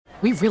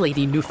We really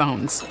need new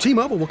phones.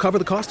 T-Mobile will cover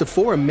the cost of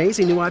 4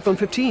 amazing new iPhone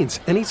 15s,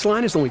 and each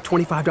line is only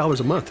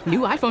 $25 a month. New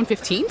iPhone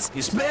 15s?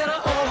 It's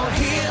better over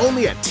here.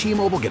 Only at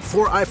T-Mobile, get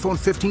 4 iPhone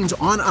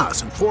 15s on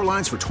us and 4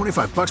 lines for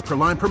 $25 per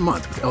line per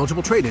month with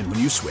eligible trade-in when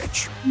you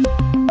switch.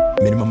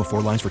 Minimum of 4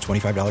 lines for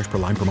 $25 per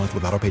line per month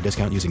with autopay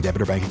discount using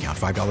debit or bank account.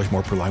 $5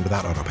 more per line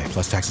without autopay,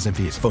 plus taxes and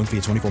fees. Phone fee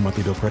at 24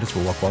 monthly bill credits for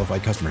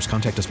well-qualified customers.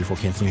 Contact us before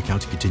canceling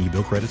account to continue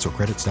bill credits or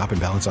credit stop and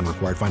balance on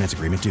required finance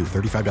agreement due.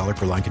 $35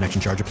 per line connection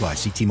charge applies.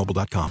 See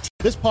T-Mobile.com.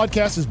 This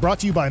podcast is brought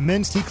to you by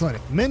Men's T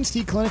Clinic. Men's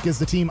T Clinic is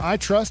the team I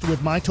trust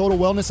with my total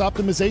wellness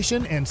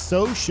optimization, and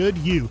so should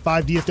you.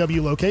 5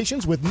 DFW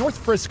locations with North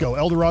Frisco,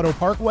 El Dorado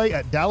Parkway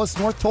at Dallas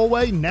North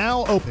Tollway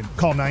now open.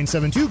 Call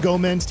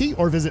 972-GO-MEN'S-T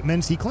or visit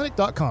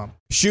mensteclinic.com.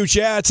 Shoot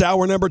Chats,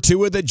 hour number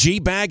 2 of the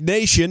G-Bag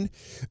Nation,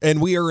 and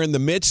we are in the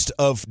midst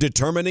of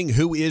determining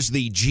who is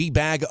the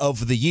G-Bag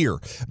of the year.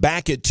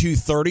 Back at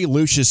 2:30,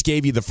 Lucius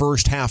gave you the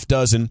first half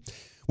dozen.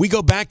 We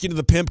go back into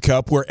the Pimp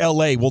Cup where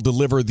L.A. will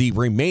deliver the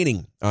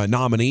remaining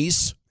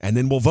nominees, and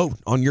then we'll vote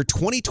on your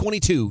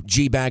 2022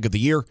 G-Bag of the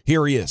year.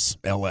 Here he is,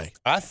 L.A.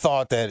 I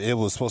thought that it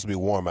was supposed to be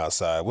warm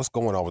outside. What's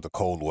going on with the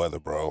cold weather,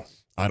 bro?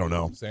 I don't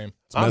know. Same.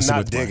 I'm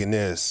not digging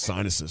this.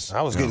 Sinuses.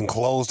 I was getting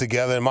clothes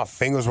together and my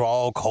fingers were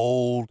all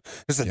cold.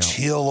 There's a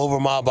chill over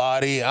my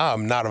body.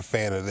 I'm not a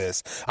fan of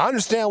this. I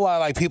understand why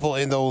like people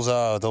in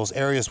those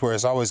areas where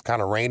it's always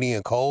kind of rainy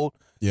and cold.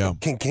 Yeah.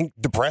 Can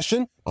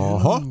depression?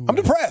 Uh-huh. I'm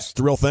depressed. It's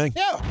the real thing.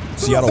 Yeah.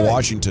 Seattle,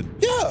 Washington.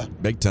 Yeah.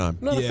 Big time.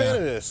 Not a fan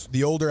of this.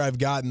 The older I've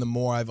gotten, the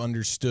more I've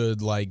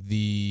understood like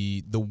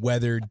the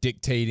weather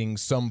dictating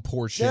some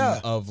portion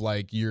of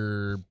like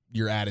your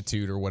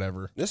attitude or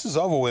whatever. This is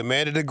over with,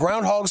 man. Did the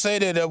groundhog say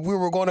that we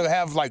were going to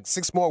have like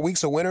 6 more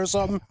weeks of winter or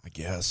something? I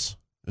guess.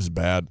 This is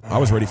bad. I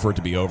was ready for it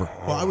to be over.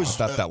 Well, I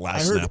thought that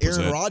last I heard snap was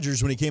Aaron it.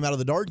 Rodgers, when he came out of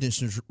the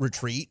darkness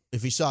retreat,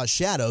 if he saw a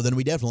shadow, then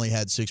we definitely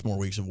had 6 more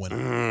weeks of winter.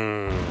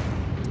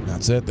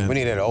 That's it, then. We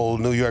need that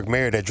old New York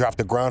mayor that dropped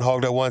the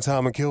groundhog that one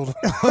time and killed him.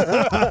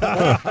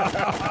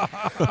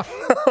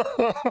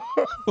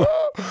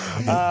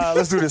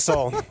 Let's do this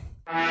song.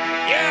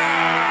 Yeah!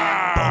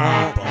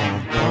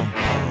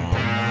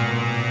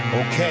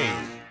 Okay.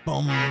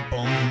 Bum,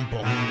 bum,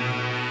 bum.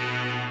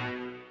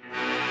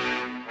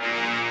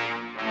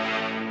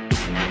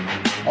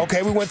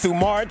 Okay, we went through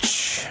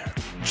March,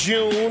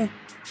 June,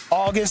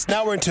 August.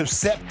 Now we're into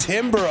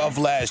September of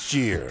last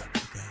year.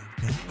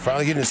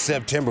 Finally getting to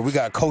September. We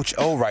got Coach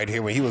O right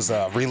here when he was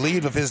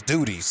relieved of his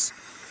duties.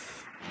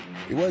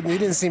 He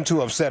didn't seem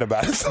too upset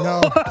about it.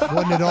 No,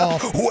 wasn't at all.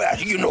 Well,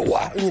 you know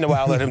why.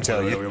 I'll let him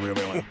tell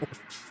you.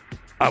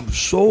 I'm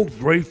so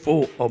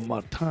grateful of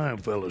my time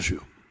for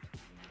LSU.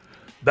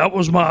 That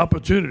was my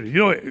opportunity. You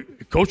know,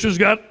 coaches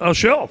got a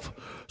shelf.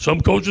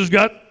 Some coaches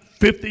got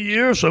 50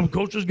 years. Some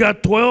coaches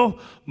got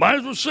 12.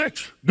 Mine was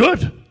 6.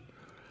 Good.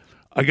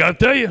 I got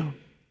to tell you,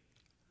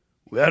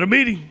 we had a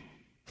meeting.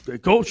 Say,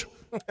 Coach,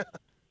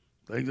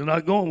 things are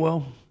not going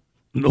well.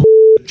 No,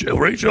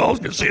 Ray Charles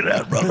can see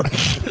that, brother.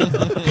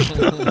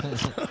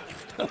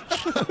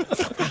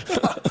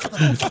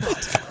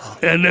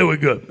 And they were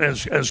good. And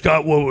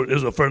Scott Woodward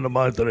is a friend of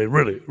mine today.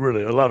 Really,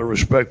 really, a lot of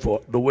respect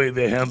for the way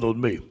they handled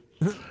me.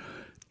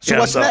 So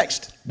what's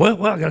next?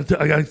 Well, I got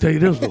to tell you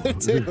this, though.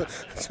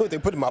 That's what they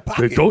put in my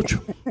pocket. Hey, Coach,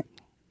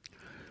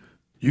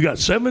 you got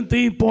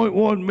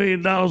 $17.1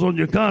 million on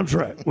your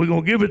contract. We're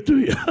going to give it to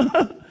you.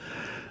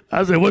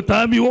 I said, what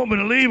time you want me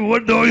to leave and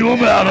what door you want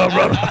me out of,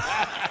 brother?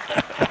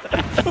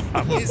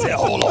 He said,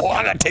 hold on,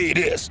 I got to tell you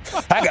this.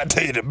 I got to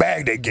tell you the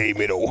bag they gave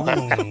me, though.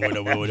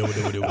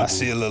 I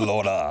see a little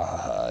on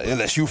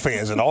LSU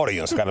fans in the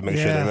audience. Got to make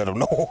sure they let them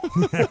know.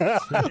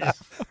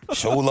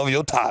 Show love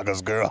your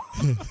Tigers, girl.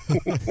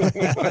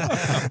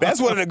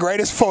 That's one of the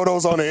greatest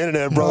photos on the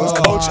internet, bro. It's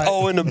Coach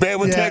O in the bed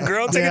with that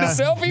girl taking a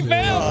selfie,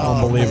 fam.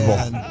 Unbelievable.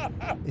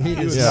 He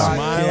was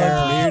smiling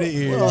from ear to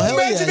ear. Well,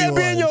 Imagine that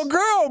being your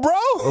girl,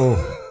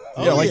 bro.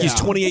 He's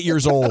 28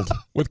 years old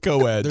with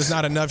co-eds. There's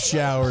not enough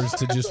showers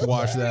to just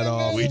wash that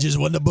off. We just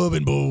won the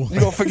boobin' boo. You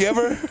gonna forgive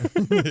her?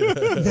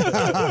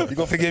 You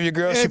gonna forgive your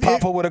girl? She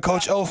pop up with a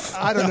Coach O?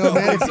 I don't know,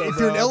 man. If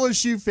you're an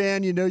LSU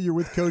fan, you know you're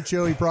with Coach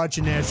O. He brought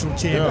you national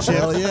championship.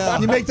 Yeah.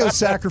 You make those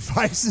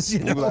sacrifices, you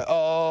know. You be like,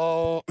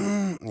 oh,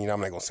 I'm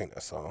not gonna sing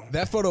that song.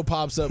 That photo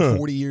pops up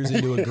 40 years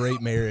into a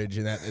great marriage,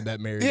 and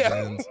that marriage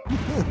ends.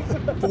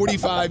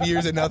 45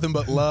 years of nothing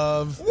but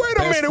love. Wait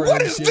a minute,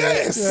 what is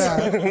this?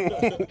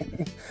 Yeah.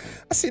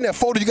 I seen that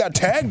photo you got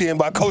tagged in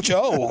by Coach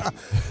O.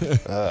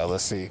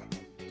 Let's see.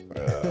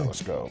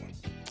 Let's go.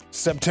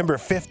 September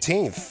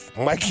 15th,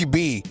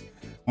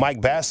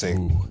 Mike Bassett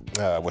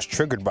was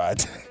triggered by a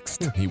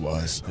text. He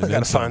was. I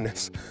gotta find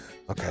this.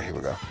 Okay, here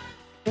we go.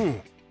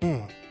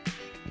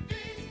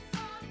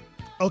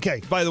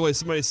 Okay. By the way,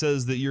 somebody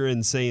says that you're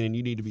insane and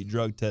you need to be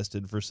drug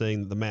tested for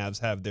saying that the Mavs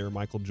have their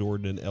Michael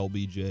Jordan and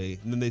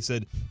LBJ. And then they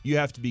said you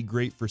have to be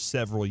great for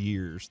several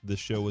years. The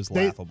show is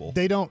laughable.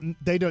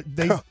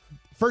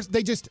 First,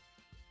 they just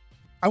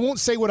I won't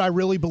say what I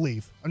really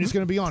believe. I'm just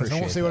going to be honest. I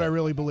won't say what I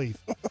really believe.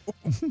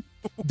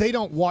 They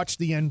don't watch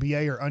the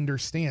NBA or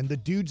understand. The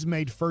dude's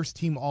made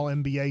first-team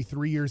All-NBA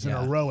 3 years in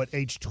a row at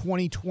age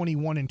 20,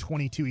 21, and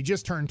 22. He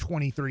just turned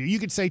 23. You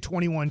could say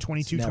 21,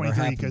 22,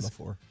 23 because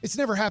it's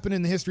never happened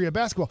in the history of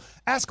basketball.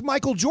 Ask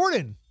Michael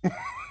Jordan.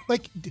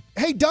 Like,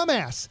 hey,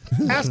 dumbass.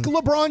 Ask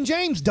LeBron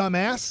James,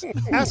 dumbass.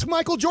 Ask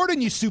Michael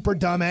Jordan, you super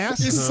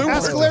dumbass.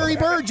 Ask Larry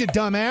Bird, you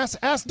dumbass.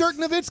 Ask Dirk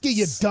Nowitzki,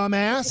 you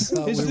dumbass.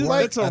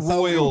 That's a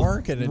royal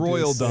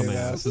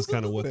dumbass is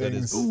kind of what that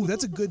is. Ooh,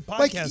 that's a good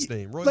podcast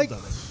name, Royal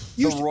Dumbass.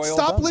 You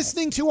stop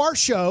listening to our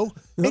show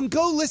and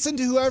go listen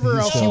to whoever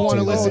else you want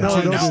to listen to.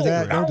 Don't do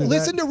that.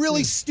 Listen to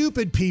really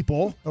stupid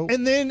people,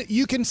 and then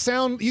you can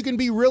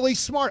be really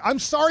smart. I'm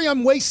sorry,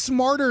 I'm way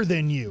smarter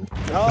than you.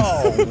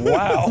 Oh,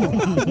 wow.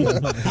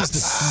 He's the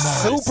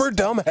smartest. Super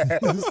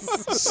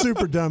dumbass.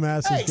 Super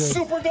dumbass is good.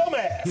 Super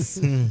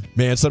dumbass.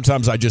 Man,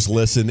 sometimes I just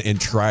listen and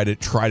try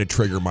to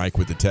trigger Mike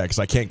with the text.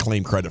 I can't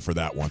claim credit for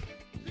that one,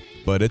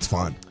 but it's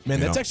fun.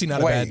 Man, that's actually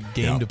not a bad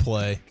game to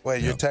play.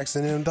 Wait, you're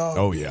texting him, dog?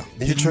 Oh, yeah.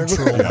 You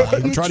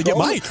I'm trying to get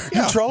Mike.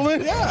 You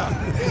trolling?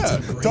 Yeah.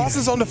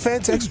 Dawson's on the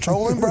fan text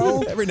trolling,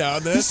 bro. Every now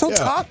and then. He's so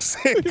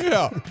toxic.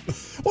 Yeah.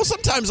 Well,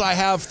 sometimes I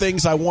have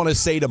things I want to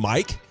say to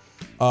Mike.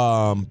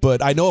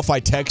 But I know if I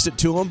text it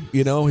to him,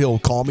 he'll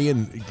call me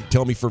and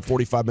tell me for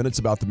 45 minutes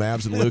about the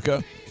Mavs and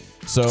Luka.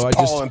 So it's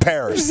Paul in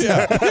Paris.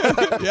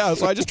 Yeah.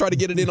 So I just try to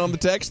get it in on the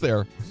text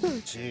there.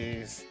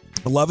 Jeez.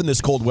 Loving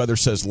this cold weather,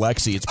 says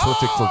Lexi. It's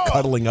perfect for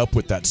cuddling up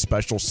with that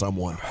special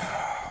someone.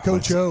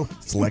 Coach O.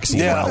 It's Lexi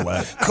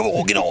Rowlett. Come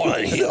on, get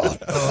on in here.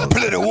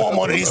 Plenty warm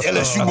under these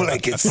LSU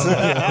blankets.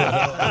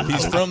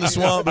 He's from the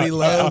swamp, but he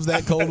loves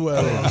that cold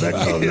weather.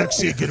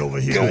 Lexi, get over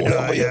here. Go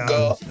over here,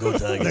 girl.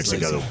 Lexi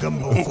got a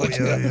gumbo for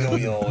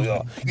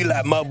you. You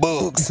like my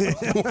bugs.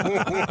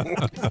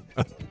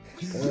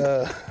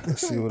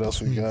 Let's see what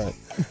else we got.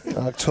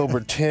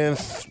 October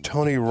 10th,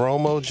 Tony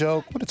Romo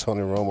joke. What did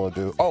Tony Romo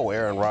do? Oh,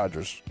 Aaron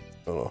Rodgers.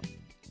 Oh.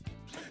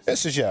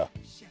 This is,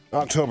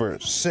 October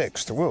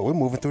 6th. Whoa, we're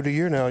moving through the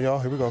year now, y'all.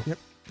 Here we go. Yep.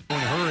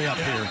 Hurry up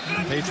here.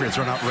 Patriots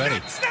are not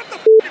ready.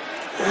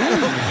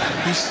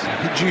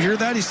 Did you hear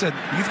that? He said,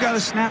 you've got to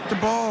snap the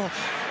ball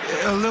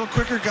a little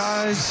quicker,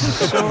 guys.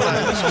 So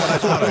that's what I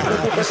thought I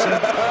heard. He said.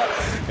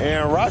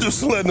 Aaron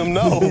Rodgers letting them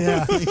know.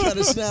 Yeah, you got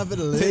to snap it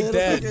a little Take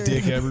that, quicker.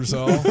 Dick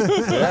Ebersol.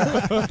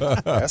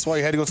 That's why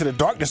he had to go to the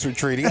darkness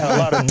retreat. He got a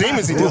lot of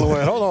demons he dealing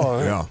with. Hold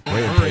on. Yeah,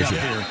 way Hurry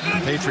impatient. up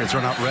here. Patriots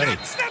are not ready.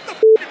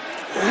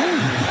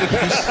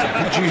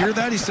 Did you hear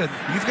that? He said,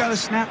 you've got to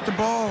snap the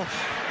ball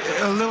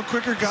a little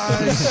quicker,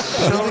 guys.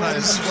 So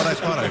that's what I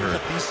thought I heard.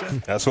 He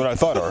said. That's what I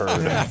thought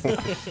I heard.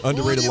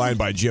 Underrated line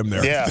by Jim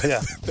there. Yeah.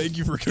 Thank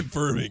you for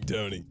confirming,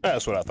 Tony.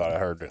 That's what I thought I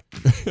heard.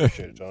 Appreciate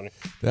it, Tony.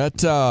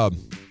 That's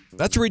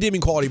a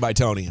redeeming quality by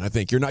Tony. I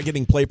think you're not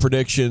getting play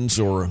predictions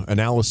or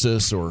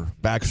analysis or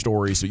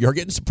backstory, so you're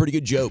getting some pretty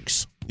good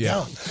jokes.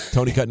 Yeah.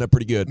 Tony cutting up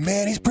pretty good.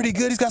 Man, he's pretty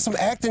good. He's got some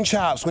acting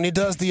chops when he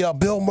does the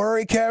Bill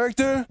Murray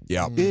character.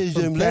 Yeah. I'm doing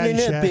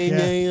this and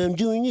I'm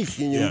doing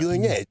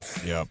that.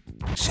 Yeah.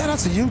 Shout out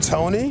to you,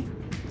 Tony.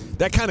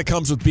 That kind of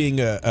comes with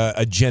being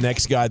a Gen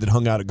X guy that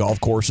hung out at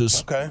golf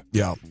courses. Okay.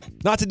 Yeah.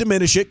 Not to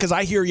diminish it, because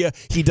I hear you.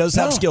 He does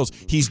have skills.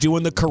 He's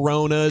doing the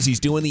Coronas. He's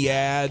doing the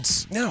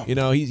ads. No.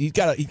 He's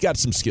got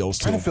some skills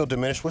too. I don't feel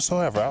diminished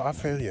whatsoever. I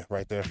feel you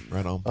right there.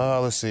 Right on.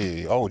 Let's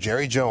see. Oh,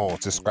 Jerry Jones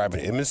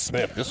describing Emmitt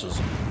Smith. This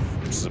is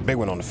a big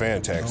one on the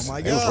fan text. Oh my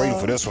I was waiting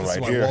for this one That's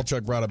right why here.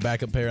 Walchuk brought a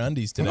backup pair of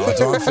undies today.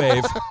 It's our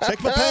fave.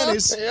 Check my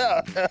panties.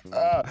 Yeah.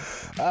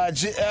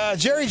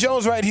 Jerry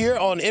Jones right here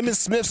on Emmitt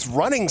Smith's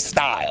running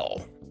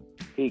style.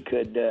 He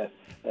could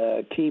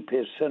keep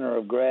his center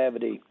of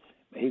gravity.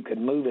 He could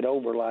move it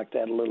over like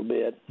that a little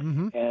bit.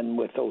 Mm-hmm. And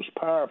with those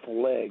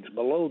powerful legs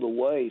below the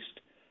waist,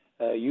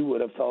 you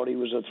would have thought he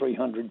was a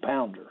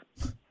 300-pounder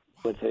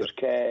with his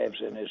calves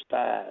and his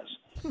thighs.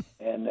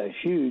 And a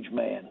huge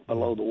man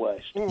below the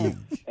waist.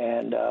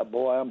 And,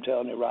 boy, I'm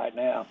telling you right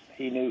now,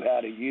 he knew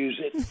how to use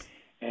it.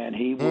 And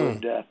he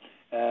would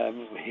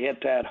hit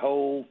that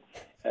hole.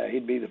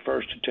 He'd be the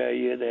first to tell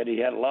you that he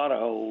had a lot of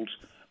holes.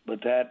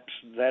 But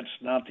that's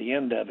not the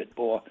end of it,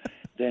 boy.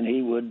 Then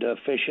he would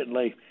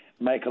efficiently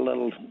make a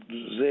little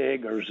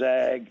zig or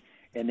zag,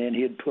 and then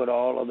he'd put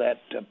all of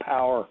that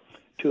power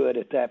to it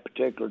at that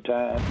particular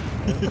time.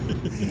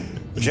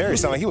 Jerry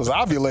sounded like he was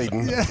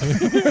ovulating.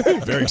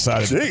 Very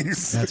excited.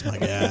 Jeez. That's my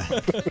guy.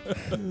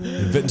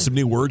 Inventing some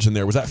new words in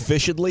there. Was that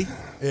fishedly?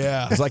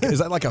 Yeah. Is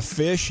that like a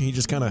fish? You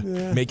just kind of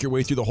make your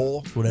way through the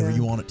hole? Whatever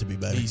you want it to be,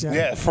 buddy.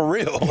 Yeah, for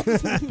real.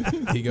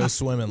 He goes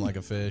swimming like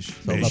a fish.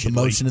 It's all about the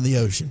motion in the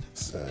ocean.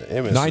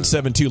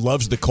 972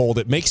 loves the cold.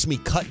 It makes me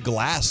cut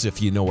glass,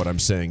 if you know what I'm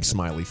saying.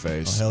 Smiley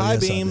face. Oh, Hi,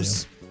 yes,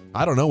 Beams.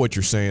 I don't know what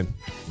you're saying.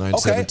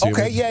 972.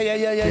 Okay,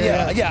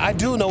 yeah. I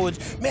do know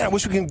it. Man, I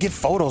wish we can get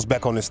photos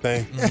back on this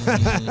thing.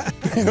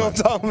 You know what I'm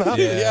talking about?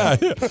 Yeah.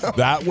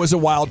 That was a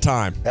wild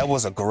time. That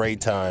was a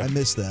great time. I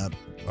missed that.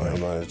 I'm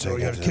gonna take you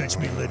got to catch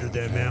me later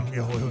then, man.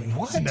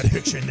 What's in that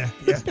picture in there?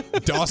 Yeah.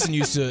 Dawson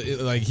used to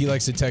he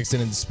likes to text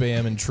in and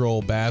spam and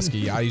troll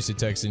Baskey. I used to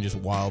text in just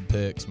wild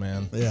picks,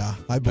 man. Yeah,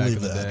 I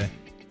believe Back in the that.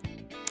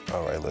 day.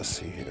 All right, let's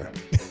see here.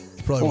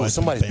 Probably why Oh, it's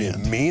somebody's been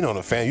being mean on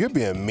the fan. You're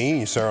being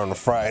mean, sir, on a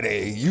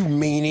Friday. You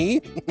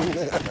meanie.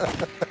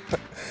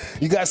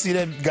 You guys see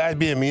that guy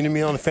being mean to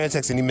me on the fan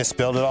text and he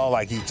misspelled it all?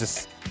 Like he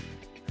just,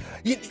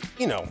 you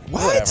know,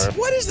 whatever.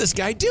 What is this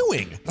guy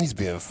doing? He's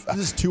being. Is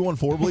this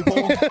 2-on-4 bleep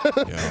bowl?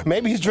 Yeah.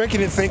 Maybe he's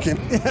drinking and thinking.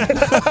 He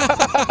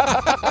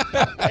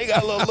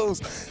got a little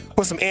loose.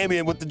 Put some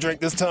Ambien with the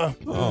drink this time.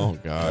 Oh,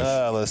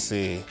 gosh. Let's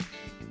see.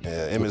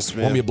 Yeah, Emmitt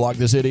Smith. Want me to block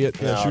this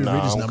idiot? No, should we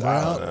read his number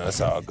out?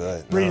 That's all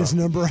good. Read his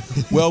number.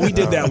 Well, we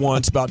did that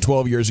once about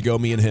 12 years ago,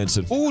 me and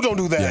Henson. Ooh, don't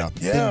do that.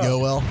 Yeah. Didn't go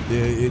well?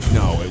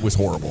 No, it was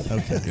horrible.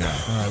 Okay. Yeah.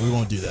 All right, we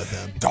won't do that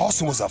then.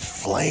 Dawson was a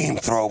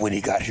flamethrower when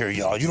he got here,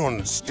 y'all. You don't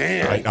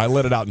understand. I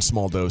let it out in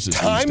small doses.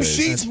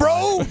 Timesheets,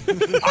 bro.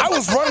 I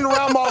was running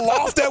around my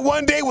loft that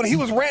one day when he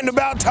was ranting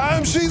about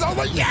timesheets. I was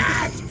like,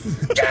 yes,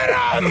 get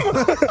him.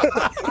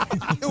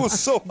 It was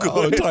so good.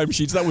 Oh,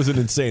 timesheets. That was an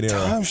insane era.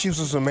 Timesheets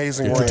was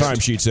amazing. Get your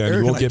timesheets in.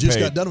 You won't get just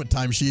paid. got done with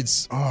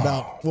timesheets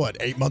about,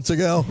 8 months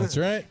ago? That's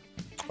right.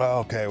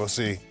 Okay, we'll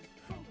see.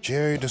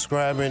 Jerry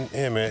describing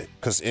Emmett,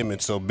 because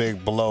Emmett's so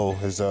big below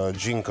his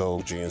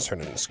Jinko jeans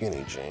turning into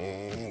skinny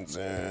jeans.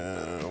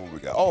 And what we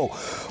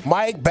got?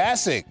 Mike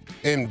Bassick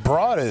in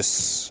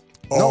Broadus.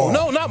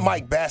 No, not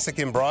Mike Bassick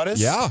in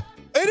Broadus. Yeah.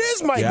 It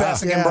is Mike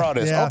Bassick in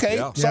Broadus.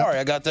 Okay, sorry,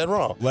 I got that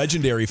wrong.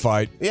 Legendary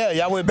fight. Yeah,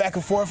 y'all went back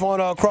and forth on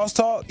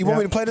Crosstalk. You want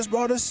me to play this,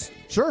 Broadus?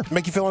 Sure.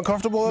 Make you feel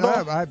uncomfortable at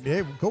all?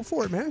 Yeah, go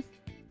for it, man.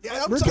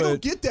 Yeah, I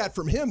don't get that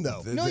from him,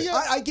 though.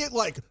 I get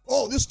like,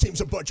 oh, this team's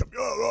a bunch of,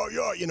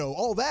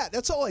 all that.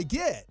 That's all I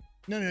get.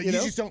 No, you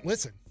just don't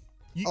listen.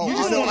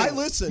 I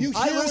listen. You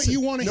hear what you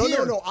want to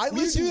hear. No, I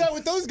listen. You do that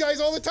with those guys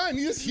all the time.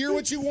 You just hear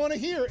what you want to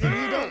hear,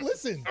 and you don't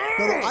listen.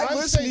 No, I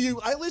listen to you.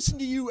 I listen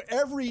to you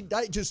every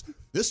night. Just,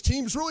 this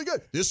team's really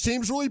good. This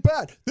team's really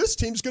bad. This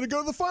team's going to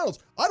go to the finals.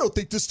 I don't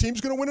think this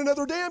team's going to win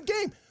another damn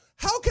game.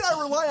 How can I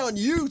rely on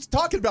you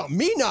talking about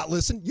me not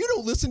listening? You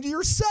don't listen to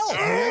yourself.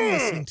 I am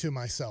listening to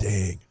myself.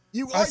 Dang.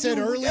 I said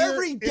earlier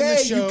every in day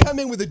the show, you come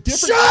in with a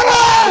different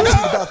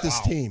attitude about this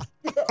team.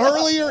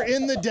 Earlier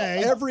in the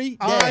day, every day,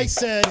 I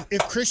said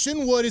if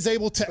Christian Wood is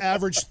able to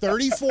average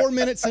 34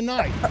 minutes a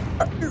night.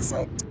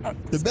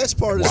 The best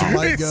part is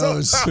Mike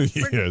goes,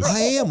 Yes. I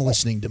am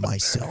listening to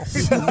myself.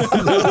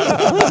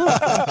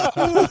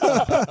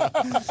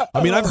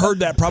 I mean, I've heard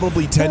that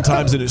probably 10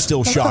 times, and it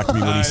still shocked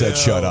me when he said,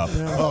 shut up.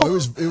 Oh, it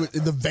was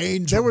in the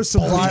veins. There was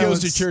some He violence. goes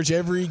to church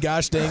every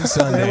gosh dang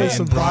Sunday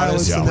some and brought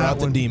violence us in that out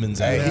the one.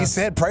 demons out. Hey, he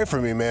said, pray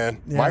for me,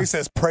 man. Mike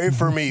says, pray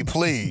for me,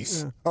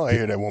 please. Oh, I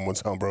hear that one more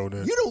time, bro.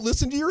 You don't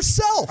listen to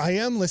yourself. I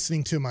am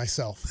listening to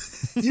myself.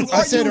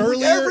 I said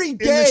earlier every in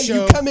the day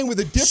show, you come in with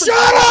a different.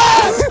 Shut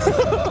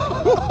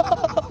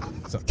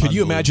up! Could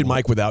you imagine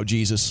Mike without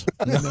Jesus?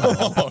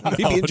 He'd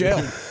be in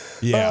jail.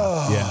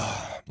 Yeah.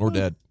 Or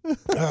dead.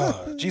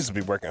 Jesus be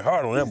working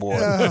hard on that boy.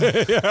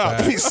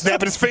 He's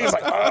snapping his fingers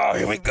like, oh,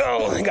 here we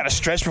go. He got to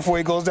stretch before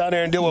he goes down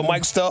there and deal with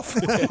Mike's stuff.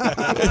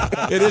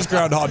 It is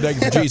Groundhog Day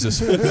for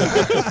Jesus.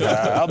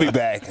 I'll be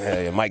back.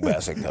 Hey, Mike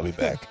Bassick, I'll be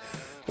back.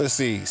 Let's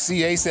see.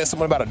 CA said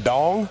something about a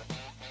dong.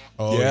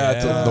 Oh,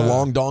 The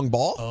long dong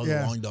ball. Oh,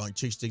 the long dong.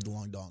 Chicks dig the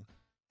long dong.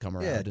 Come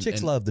around. Yeah,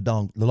 chicks love the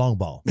long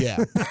ball.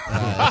 Yeah.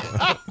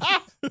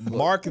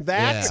 Mark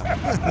that.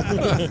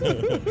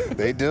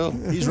 They do.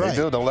 He's They right.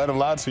 do. Don't let them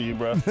lie to you,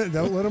 bro.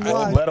 Don't let him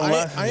lie. Don't let them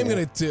lie. I am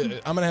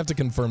gonna have to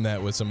confirm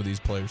that with some of these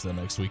players though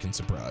next week in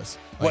surprise.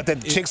 What, the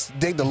chicks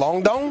dig the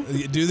long dong?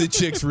 Do the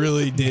chicks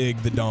really dig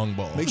the dong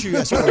ball? Make sure you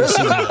guys go to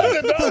see I'm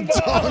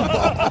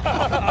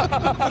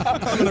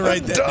gonna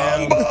write that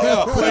down.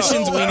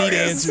 Questions we need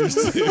answers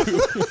to.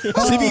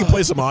 See if you can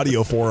play some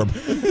audio for him.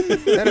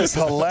 That is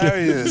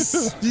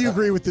hilarious. Do you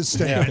agree with this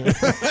statement?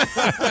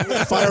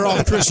 Fire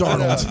off Chris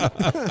Arnold.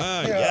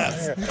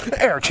 Yes.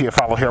 Eric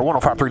Chiafalo here,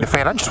 105.3 The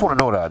Fan. I just want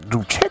to know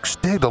do chicks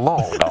dig the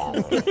long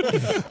dong?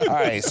 All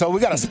right, so we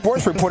got a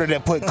sports reporter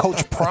that put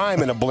Coach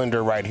Prime in a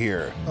blender right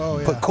here. Oh,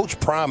 yeah. Put Coach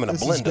Prime in a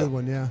This is a blender. good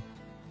one, yeah.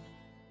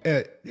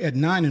 At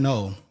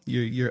 9-0,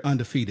 you're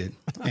undefeated,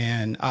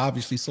 and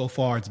obviously so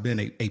far it's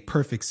been a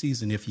perfect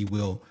season, if you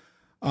will.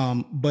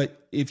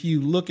 But if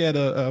you look at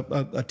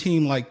a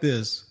team like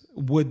this,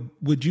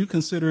 would you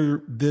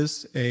consider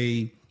this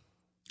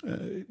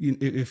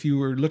if you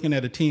were looking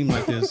at a team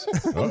like this,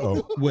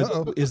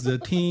 is the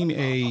team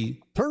a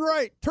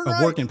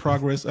work in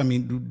progress? I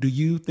mean, do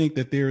you think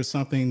that there is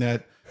something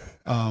that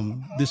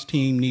this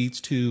team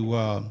needs to?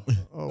 Oh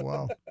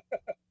wow.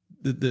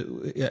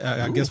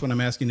 I guess what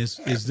I'm asking is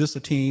this a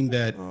team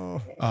that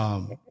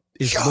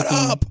is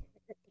looking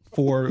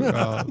for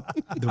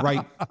the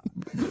right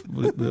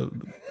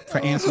for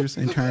answers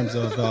in terms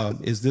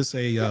of is this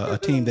a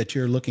team that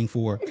you're looking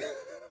for?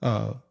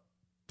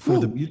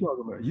 You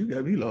talking about? You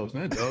got me lost,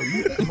 man, dog.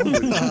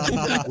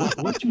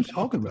 What you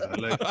talking about?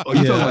 Like,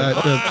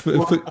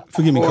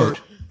 Forgive me,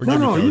 Coach.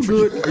 No, you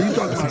good. Are you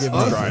talking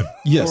about us?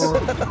 Yes.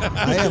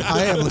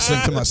 I am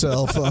listening to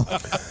myself.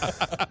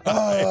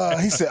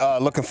 He said,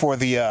 looking for.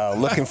 Is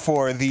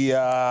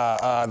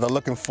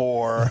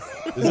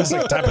this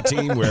the type of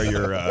team where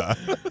you're,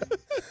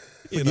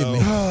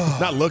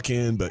 not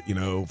looking, but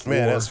man,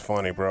 that's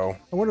funny, bro.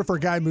 I wonder if our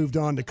guy moved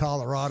on to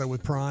Colorado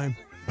with Prime.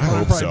 I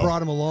hope probably so.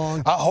 brought him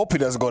along. I hope he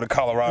doesn't go to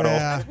Colorado.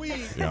 Yeah.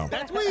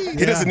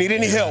 He doesn't need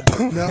any help.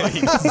 No.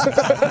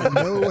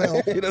 No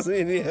help. He doesn't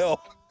need any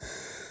help.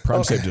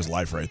 Prime saved his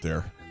life right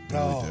there.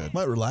 Really did.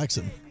 Might relax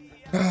him.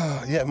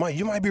 Yeah, Mike,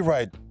 you might be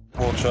right,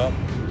 Bull Chuck.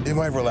 It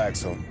might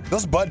relax him.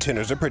 Those bud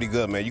tenders, they're pretty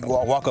good, man. You can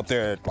walk up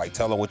there and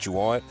tell them what you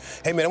want.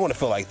 Hey, man, I want to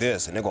feel like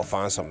this, and they're going to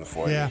find something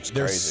for you. It's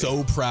They're crazy.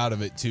 so proud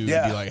of it, too.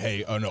 Yeah. To be like,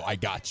 hey, oh, no, I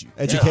got you.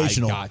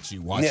 Educational. I got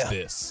you. Watch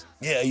this.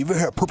 Yeah, you ever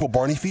heard purple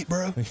Barney feet,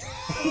 bro?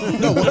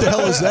 No, what the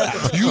hell is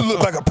that? You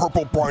look like a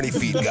purple Barney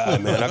feet guy,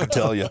 man. I can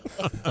tell you.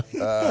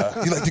 You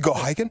like to go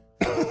hiking?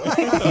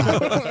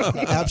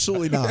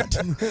 Absolutely not.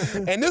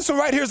 And this one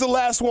right here is the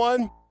last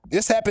one.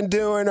 This happened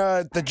during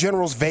the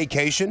General's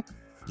vacation.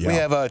 Yeah. We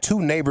have two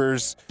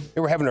neighbors.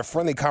 They were having a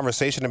friendly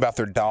conversation about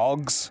their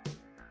dogs.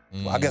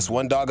 I guess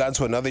one dog got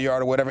into another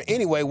yard or whatever.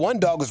 Anyway, one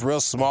dog was real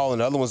small and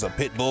the other was a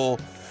pit bull.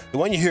 The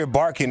one you hear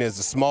barking is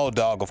the small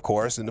dog, of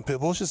course, and the pit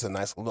bull's just a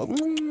nice little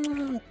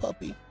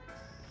puppy.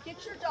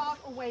 Get your dog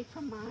away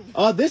from mine.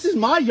 This is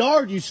my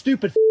yard, you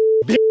stupid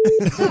bitch.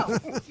 No,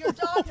 your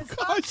dog is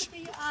supposed to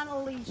be on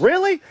a leash.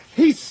 Really?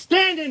 He's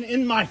standing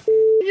in my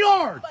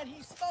yard. But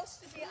he's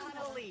supposed to be on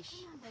a leash.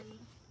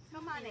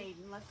 Come on,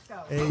 Aiden, let's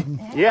go.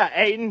 Aiden. Yeah,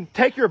 Aiden,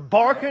 take your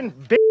barking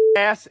bitch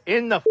ass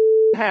in the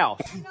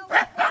house. You know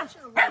what? Watch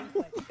your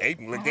language.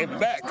 Aiden, look at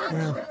back.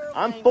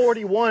 I'm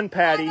 41,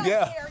 Patty.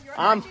 Yeah.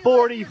 I'm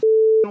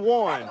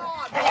 41.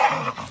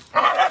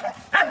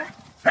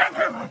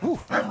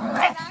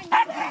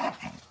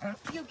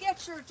 You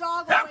get your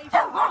dog away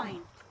from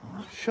mine.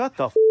 Shut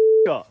the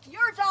up.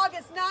 Your dog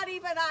is not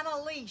even on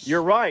a leash.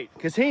 You're right,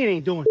 because he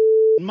ain't doing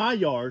in my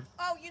yard.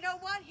 Oh, you know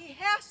what? He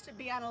has to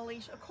be on a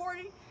leash,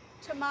 according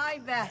to my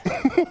vet.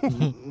 Come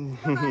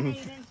on,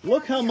 Aiden.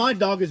 Look how my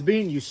dog is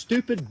being, you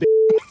stupid bitch.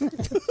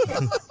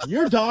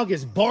 Your dog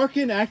is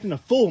barking, acting a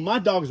fool. My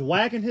dog's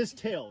wagging his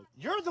tail.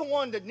 You're the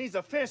one that needs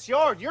a fenced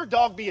yard. Your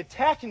dog be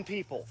attacking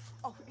people.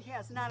 Oh, he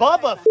has not.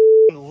 Bubba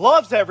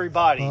loves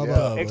everybody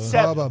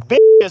except Bubba.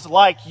 bitches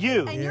like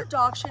you. And your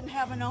dog shouldn't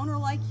have an owner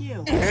like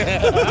you.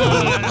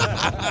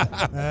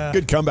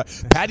 Good comeback.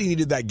 Patty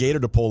needed that gator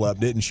to pull up,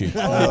 didn't she? Take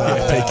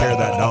care of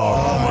that dog.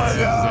 Oh, my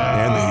God.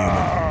 And the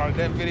human.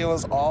 That video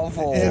was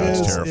awful.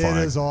 It's terrifying.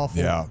 It is awful.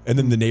 Yeah. And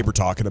then the neighbor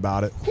talking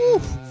about it. Whew.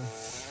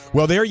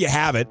 Well, there you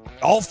have it.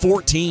 All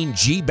 14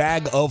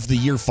 G-Bag of the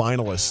Year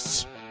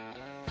finalists.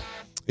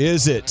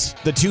 Is it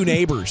the two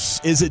neighbors?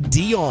 Is it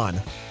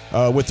Dion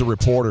with the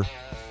reporter?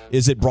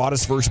 Is it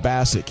Broadus versus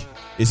Bassick?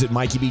 Is it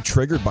Mikey B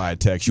triggered by a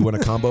text? You want a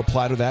combo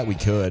platter that? We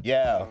could.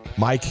 Yeah.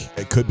 Mike,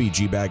 it could be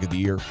G-Bag of the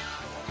Year.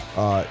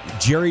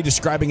 Jerry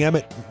describing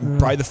Emmett,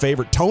 probably the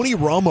favorite. Tony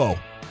Romo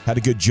had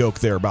a good joke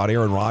there about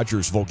Aaron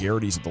Rodgers'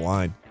 vulgarities at the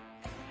line.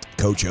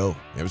 Coach O,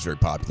 that was very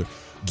popular.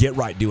 Get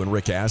Right doing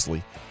Rick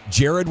Astley.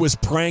 Jared was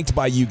pranked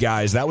by you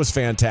guys. That was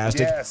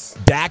fantastic. Yes.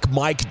 Dak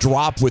Mike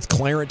drop with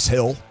Clarence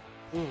Hill.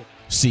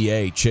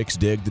 CA, chicks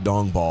dig the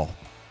dong ball.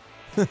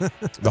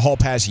 The Hall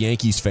Pass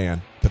Yankees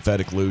fan,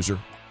 pathetic loser.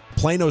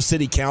 Plano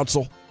City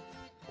Council,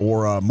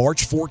 or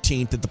March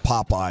 14th at the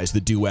Popeyes,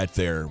 the duet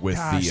there with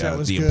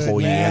the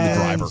employee and the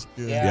driver.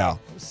 Yeah.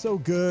 It was so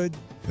good.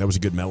 That was a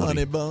good melody.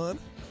 Honey bun.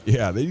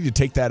 Yeah, they need to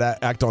take that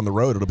act on the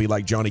road. It'll be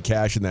like Johnny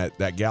Cash and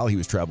that gal he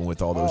was traveling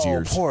with all those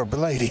years. Poor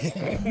lady.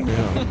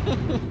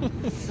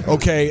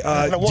 Okay.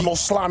 I don't want no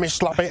slimy,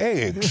 sloppy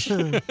eggs.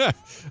 Do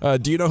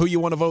you know who you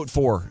want to vote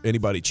for?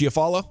 Anybody?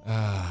 Chiafalo?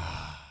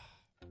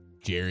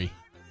 Jerry.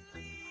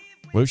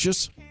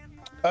 Lucius?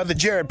 The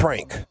Jared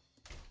prank.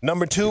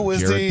 Number 2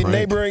 is Jared the prank.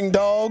 neighboring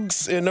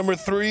dogs, and number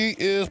 3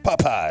 is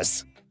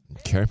Popeyes.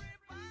 Okay.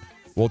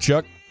 Well,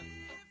 Chuck?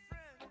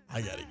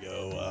 I gotta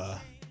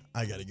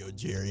go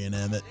Jerry and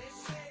Emmett.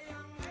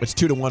 It's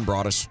 2-1,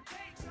 Broadus.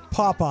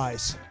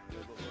 Popeyes.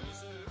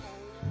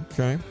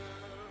 Okay.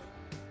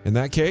 In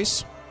that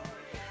case,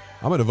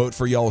 I'm going to vote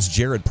for y'all's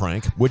Jared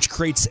prank, which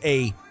creates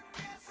a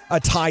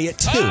tie at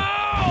 2.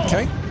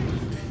 Okay?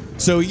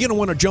 So you're going to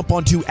want to jump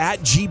onto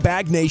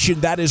 @GBagNation.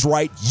 That is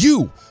right.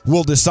 You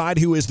will decide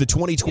who is the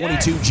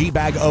 2022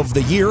 G-Bag of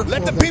the Year.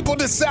 Let the people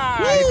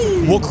decide.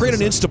 We'll create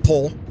an Insta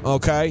poll,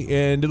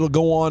 okay? And it'll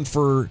go on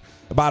for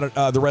about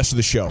the rest of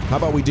the show. How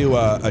about we do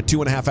a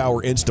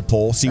 2.5-hour Insta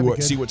poll, see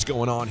what's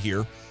going on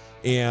here.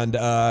 And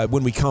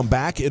when we come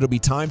back, it'll be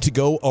time to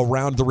go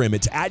around the rim.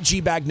 It's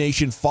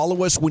 @GBagNation.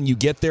 Follow us when you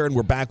get there, and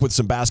we're back with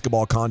some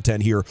basketball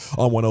content here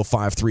on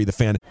 105.3 The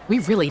Fan. We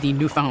really need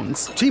new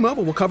phones.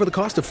 T-Mobile will cover the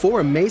cost of 4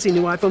 amazing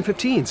new iPhone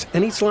 15s,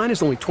 and each line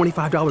is only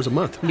 $25 a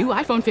month. New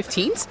iPhone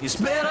 15s? It's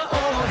better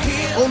over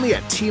here. Only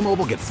at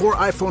T-Mobile, get 4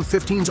 iPhone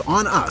 15s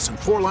on us and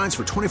 4 lines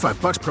for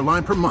 $25 per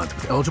line per month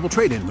with eligible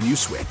trade-in when you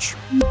switch.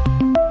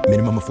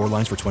 Minimum of 4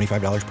 lines for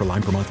 $25 per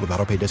line per month with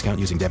autopay discount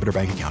using debit or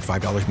bank account.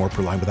 $5 more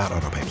per line without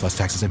autopay, plus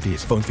taxes and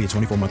fees. Phone fee at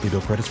 24 monthly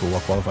bill credits for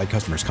well-qualified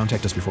customers.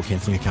 Contact us before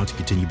canceling account to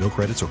continue bill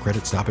credits or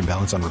credit stop and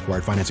balance on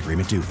required finance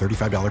agreement due.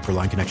 $35 per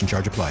line connection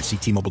charge applies. See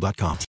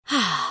T-Mobile.com.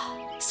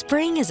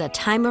 Spring is a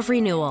time of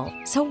renewal,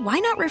 so why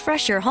not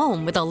refresh your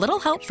home with a little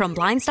help from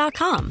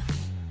Blinds.com?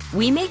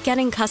 We make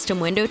getting custom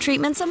window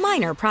treatments a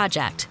minor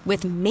project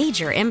with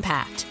major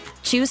impact.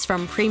 Choose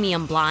from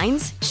premium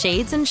blinds,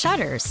 shades, and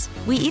shutters.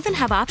 We even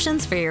have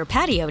options for your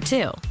patio,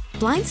 too.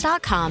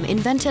 Blinds.com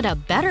invented a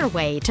better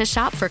way to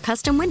shop for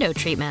custom window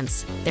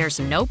treatments. There's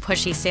no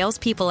pushy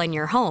salespeople in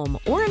your home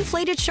or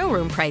inflated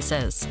showroom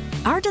prices.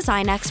 Our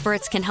design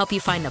experts can help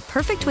you find the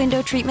perfect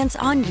window treatments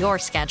on your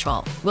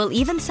schedule. We'll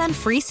even send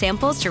free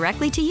samples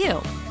directly to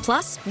you.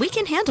 Plus, we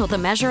can handle the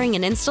measuring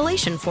and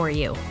installation for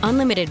you.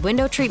 Unlimited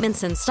window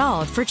treatments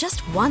installed for just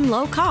one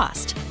low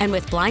cost. And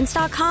with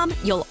Blinds.com,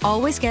 you'll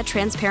always get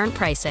transparent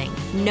pricing.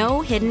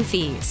 No hidden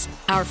fees.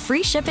 Our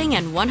free shipping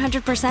and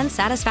 100%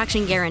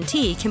 satisfaction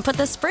guarantee can put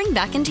the spring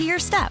back into your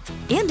step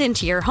and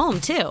into your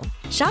home, too.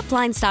 Shop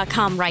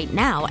Blinds.com right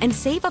now and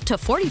save up to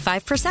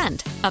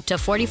 45%. Up to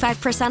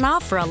 45%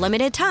 off for a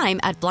limited time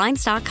at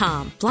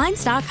Blinds.com.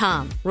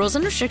 Blinds.com. Rules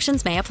and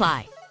restrictions may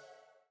apply.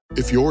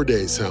 If your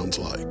day sounds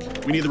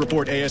like, we need the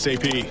report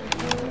ASAP,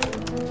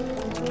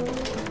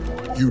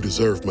 you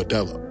deserve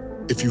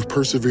Modelo. If you've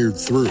persevered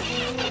through,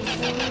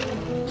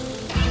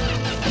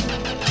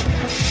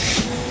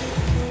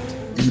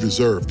 you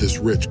deserve this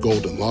rich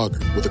golden lager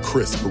with a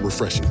crisp but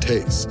refreshing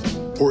taste.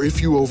 Or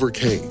if you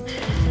overcame, 2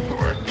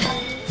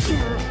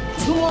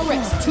 more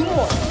reps, 2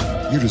 more.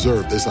 you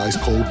deserve this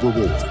ice-cold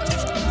reward.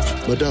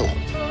 Modelo,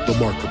 the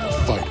Markable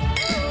Fighter.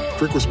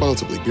 Drink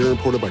responsibly. Beer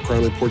imported by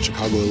Crown Imports,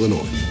 Chicago,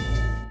 Illinois.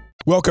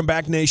 Welcome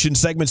back, Nation.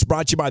 Segments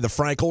brought to you by the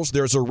Frankels.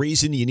 There's a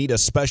reason you need a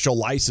special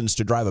license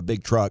to drive a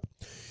big truck.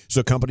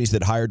 So companies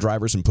that hire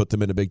drivers and put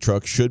them in a big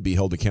truck should be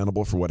held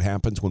accountable for what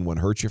happens when one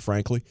hurts you,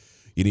 frankly.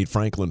 You need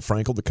Frankel &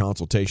 Frankel. The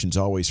consultation's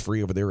always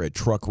free over there at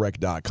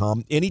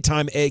truckwreck.com.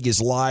 Anytime egg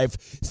is live,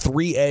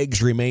 3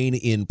 eggs remain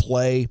in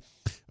play.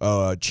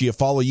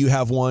 Chiafalo, you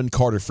have one.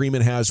 Carter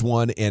Freeman has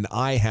one, and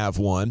I have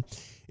one.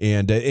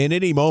 And in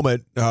any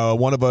moment,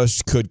 one of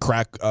us could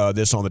crack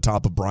this on the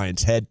top of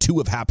Brian's head. 2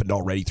 have happened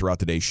already throughout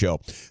today's show.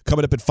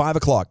 Coming up at 5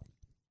 o'clock,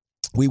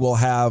 we will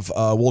have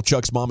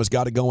Wolchuk's Mama's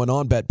Got It Going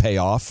On bet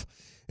payoff.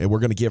 And we're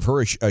going to give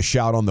her a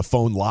shout on the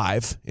phone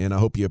live. And I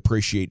hope you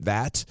appreciate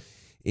that.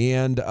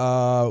 And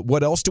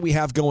what else do we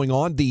have going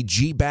on? The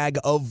G-Bag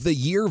of the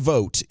Year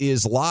vote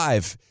is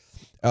live.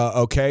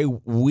 Okay,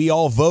 we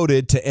all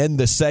voted to end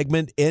the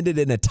segment, ended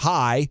in a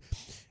tie.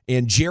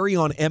 And Jerry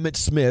on Emmitt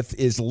Smith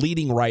is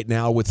leading right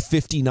now with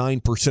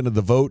 59% of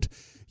the vote.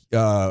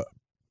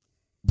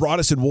 Brought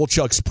us in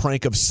Wolchuk's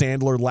prank of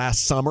Sandler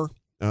last summer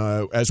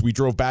as we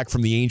drove back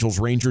from the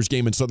Angels-Rangers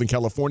game in Southern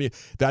California.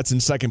 That's in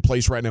second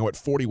place right now at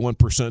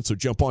 41%. So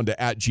jump on to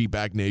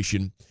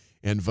 @GBagNation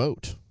and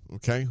vote.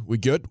 Okay, we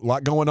good? A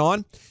lot going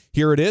on.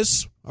 Here it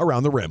is,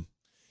 Around the Rim.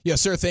 Yes,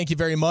 sir. Thank you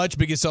very much.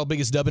 Biggest sell,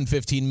 biggest dub in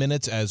 15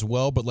 minutes as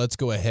well. But let's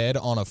go ahead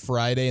on a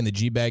Friday in the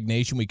G-Bag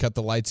Nation. We cut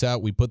the lights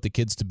out. We put the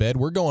kids to bed.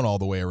 We're going all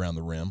the way around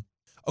the rim.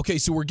 Okay,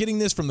 so we're getting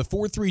this from the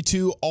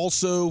 432,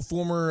 also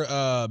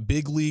former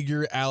big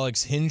leaguer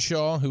Alex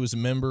Henshaw, who is a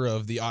member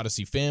of the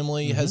Odyssey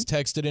family, has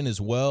texted in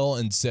as well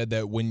and said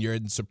that when you're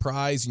in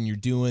Surprise and you're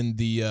doing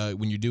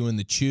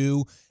the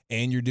chew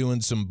and you're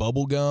doing some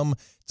bubble gum,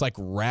 it's like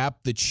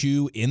wrap the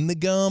chew in the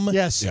gum.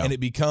 Yes. And it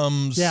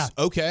becomes,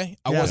 okay,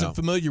 I wasn't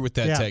familiar with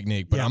that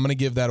technique, but I'm going to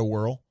give that a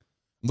whirl.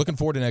 I'm looking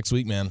forward to next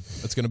week, man.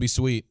 That's going to be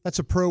sweet. That's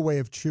a pro way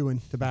of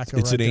chewing tobacco.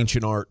 It's right an there.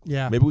 ancient art.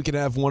 Yeah. Maybe we could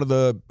have one of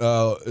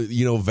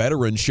the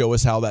veterans show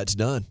us how that's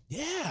done.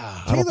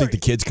 Yeah. I don't think the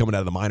kids coming out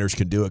of the minors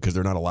can do it because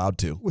they're not allowed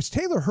to. Was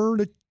Taylor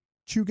Hearn a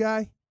chew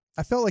guy?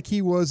 I felt like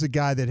he was a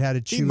guy that had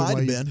a chew. He might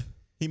have been.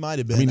 He might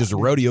have been. I mean, there's a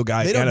rodeo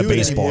guy and a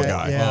baseball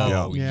guy.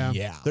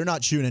 Yeah. They're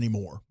not chewing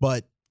anymore,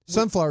 but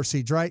sunflower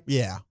seeds, right?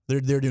 Yeah,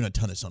 they're doing a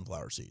ton of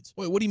sunflower seeds.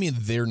 Wait, what do you mean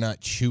they're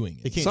not chewing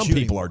it? They can't Some chew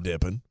people anymore. are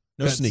dipping.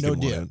 No, They're sneaking no one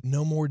dip. in.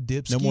 No more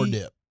dips. No more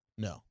dip.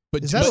 No.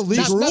 But Is that a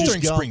legal not rule?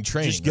 during spring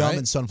training, Just gum right?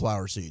 and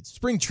sunflower seeds.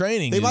 Spring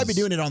training. They might be is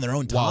doing it on their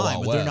own Wild time,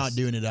 Wild but they're West. not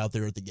doing it out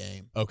there at the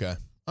game. Okay.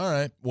 All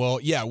right. Well,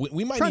 yeah,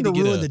 we might Trying need to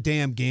to get ruin the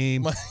damn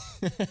game.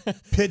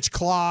 Pitch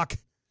clock,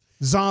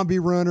 zombie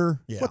runner.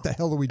 Yeah. What the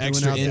hell are we doing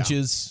extra out there?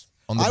 inches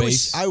on the I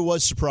base.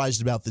 was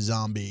surprised about the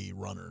zombie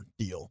runner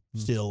deal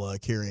still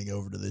carrying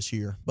over to this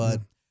year,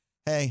 but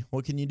hey,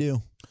 what can you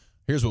do?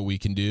 Here's what we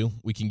can do.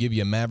 We can give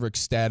you a Maverick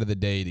stat of the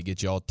day to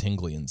get you all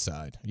tingly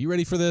inside. Are you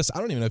ready for this? I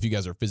don't even know if you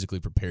guys are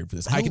physically prepared for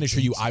this. I can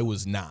assure you I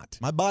was not.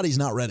 My body's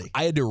not ready.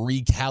 I had to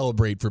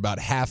recalibrate for about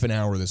half an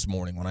hour this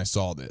morning when I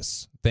saw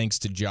this, thanks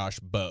to Josh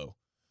Bowe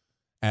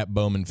at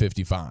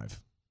Bowman55.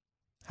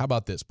 How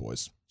about this,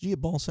 boys? Did you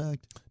get ball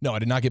sacked? No, I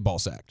did not get ball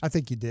sacked. I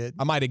think you did.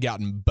 I might have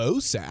gotten Bowe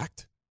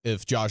sacked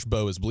if Josh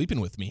Bowe is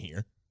bleeping with me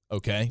here,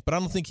 okay? But I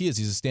don't think he is.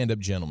 He's a stand-up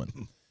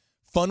gentleman.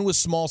 Fun with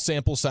small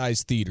sample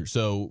size theater.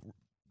 So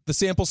the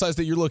sample size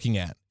that you're looking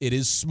at, it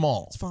is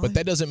small. But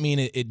that doesn't mean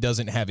it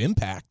doesn't have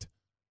impact.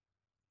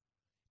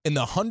 In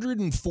the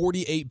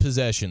 148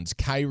 possessions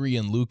Kyrie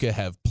and Luka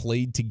have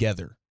played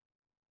together,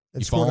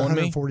 They've you scored following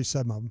me?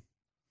 147 of them.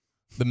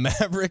 The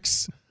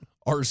Mavericks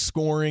are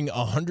scoring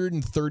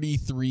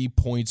 133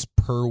 points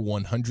per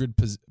 100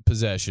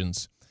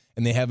 possessions,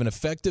 and they have an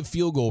effective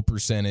field goal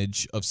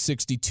percentage of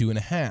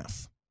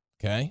 62.5.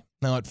 Okay?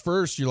 Now, at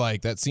first, you're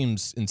like, that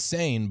seems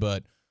insane,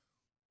 but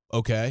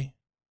okay.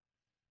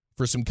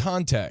 For some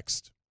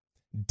context,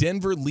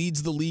 Denver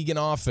leads the league in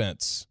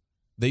offense.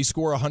 They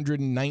score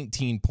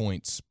 119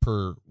 points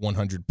per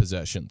 100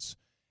 possessions,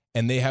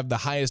 and they have the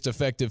highest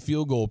effective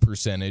field goal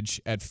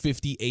percentage at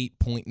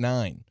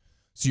 58.9.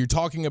 So you're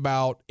talking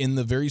about, in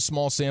the very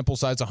small sample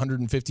size,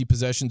 150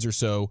 possessions or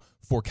so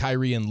for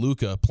Kyrie and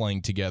Luka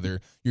playing together,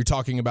 you're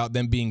talking about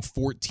them being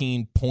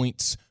 14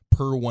 points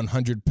per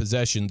 100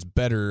 possessions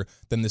better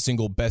than the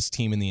single best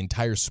team in the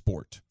entire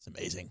sport. It's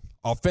amazing.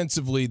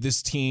 Offensively,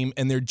 this team,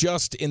 and they're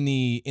just in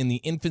the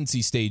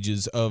infancy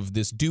stages of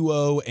this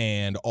duo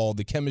and all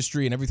the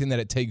chemistry and everything that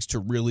it takes to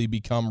really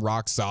become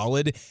rock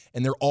solid,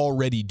 and they're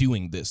already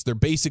doing this. They're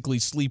basically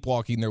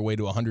sleepwalking their way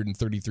to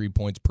 133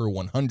 points per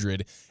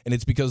 100, and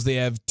it's because they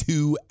have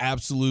two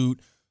absolute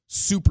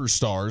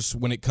superstars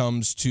when it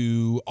comes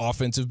to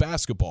offensive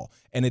basketball,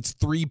 and it's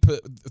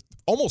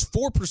almost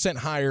 4%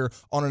 higher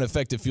on an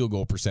effective field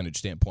goal percentage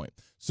standpoint.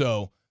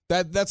 So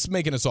that's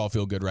making us all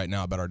feel good right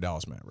now about our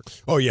Dallas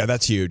Mavericks. Oh, yeah,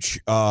 that's huge.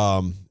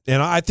 And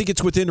I think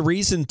it's within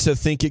reason to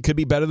think it could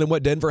be better than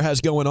what Denver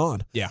has going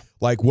on. Yeah.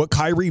 Like what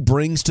Kyrie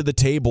brings to the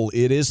table,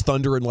 it is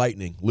thunder and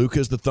lightning.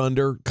 Luka's the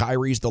thunder,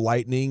 Kyrie's the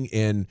lightning,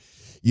 and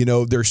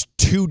there's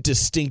two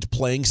distinct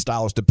playing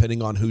styles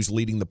depending on who's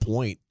leading the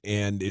point,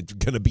 and it's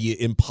going to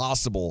be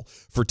impossible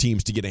for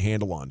teams to get a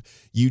handle on.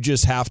 You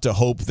just have to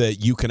hope that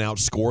you can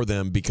outscore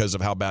them because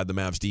of how bad the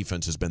Mavs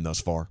defense has been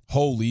thus far.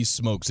 Holy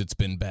smokes, it's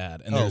been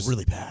bad. And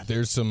really bad.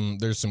 There's some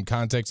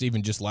context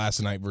even just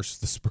last night versus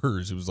the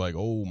Spurs. It was like,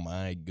 oh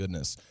my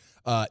goodness.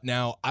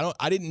 Now,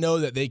 I didn't know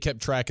that they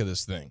kept track of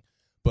this thing.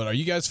 But are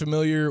you guys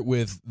familiar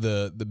with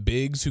the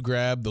bigs who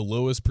grab the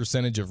lowest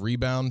percentage of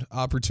rebound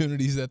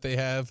opportunities that they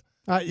have?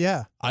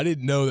 Yeah. I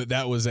didn't know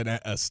that was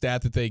a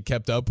stat that they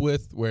kept up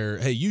with where,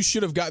 hey, you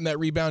should have gotten that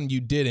rebound.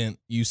 You didn't.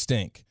 You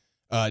stink.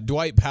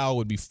 Dwight Powell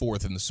would be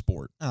fourth in the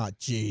sport. Oh,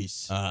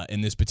 jeez.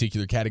 In this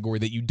particular category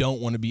that you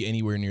don't want to be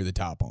anywhere near the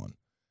top on.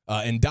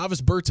 And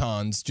Davis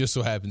Bertans just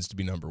so happens to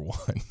be number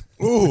one.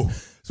 Ooh.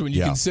 So when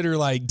you consider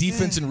like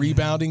defense and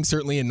rebounding,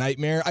 certainly a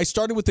nightmare. I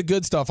started with the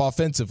good stuff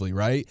offensively,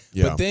 right?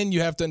 Yeah. But then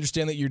you have to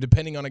understand that you're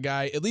depending on a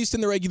guy, at least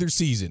in the regular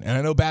season. And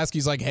I know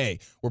Baskey's like, hey,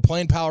 we're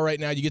playing Powell right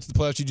now. You get to the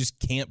playoffs, you just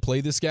can't play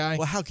this guy.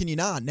 Well, how can you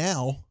not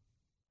now?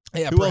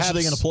 Yeah, Who else are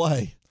they going to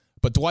play?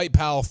 But Dwight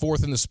Powell,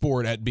 fourth in the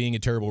sport at being a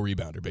terrible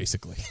rebounder,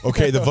 basically.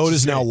 Okay, the vote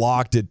is now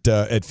locked at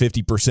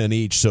 50%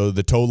 each. So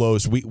the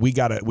Tolos, we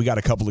got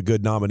a couple of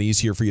good nominees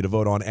here for you to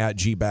vote on at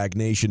GBag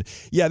Nation.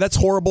 Yeah, that's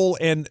horrible,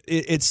 and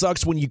it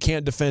sucks when you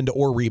can't defend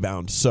or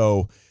rebound.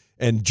 So,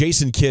 and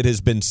Jason Kidd has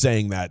been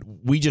saying that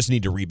we just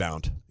need to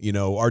rebound.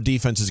 Our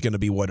defense is going to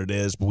be what it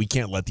is, but we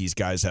can't let these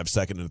guys have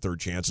second and third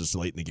chances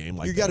late in the game.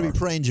 Like you got to be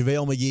praying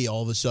JaVale McGee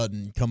all of a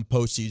sudden come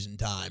postseason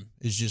time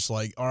is just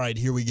like, all right,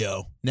 here we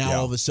go. Now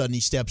all of a sudden he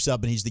steps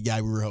up and he's the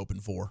guy we were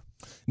hoping for.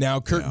 Now,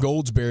 Kirk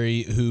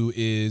Goldsberry, who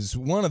is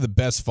one of the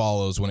best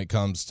follows when it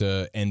comes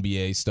to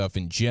NBA stuff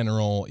in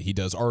general. He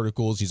does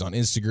articles. He's on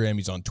Instagram.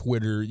 He's on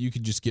Twitter. You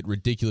could just get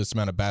ridiculous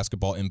amount of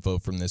basketball info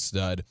from this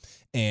stud.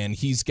 And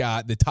he's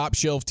got the top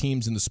shelf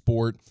teams in the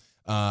sport,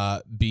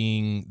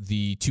 being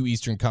the two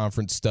Eastern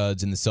Conference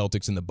studs in the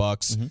Celtics and the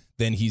Bucks. Mm-hmm.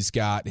 Then he's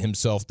got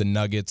himself the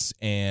Nuggets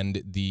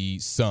and the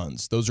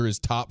Suns. Those are his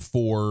top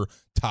four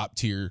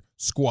top-tier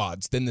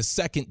squads. Then the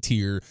second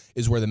tier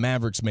is where the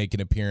Mavericks make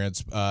an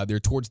appearance. They're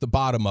towards the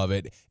bottom of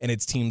it, and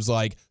it's teams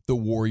like the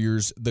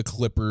Warriors, the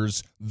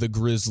Clippers, the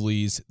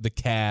Grizzlies, the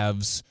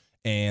Cavs,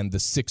 and the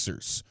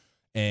Sixers.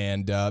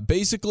 And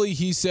basically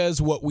he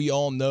says what we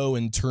all know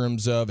in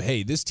terms of,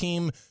 hey, this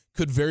team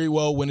could very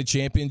well win a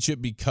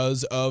championship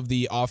because of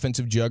the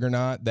offensive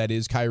juggernaut that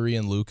is Kyrie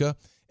and Luka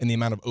and the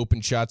amount of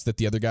open shots that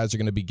the other guys are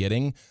going to be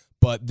getting.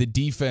 But the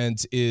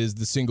defense is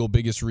the single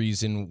biggest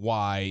reason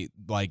why,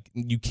 like,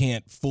 you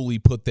can't fully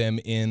put them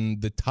in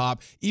the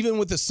top. Even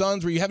with the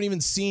Suns, where you haven't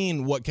even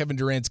seen what Kevin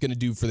Durant's going to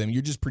do for them.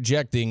 You're just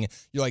projecting.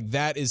 You're like,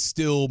 that is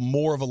still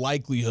more of a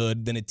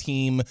likelihood than a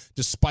team,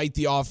 despite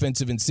the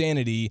offensive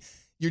insanity.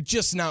 You're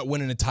just not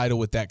winning a title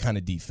with that kind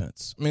of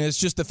defense. I mean, it's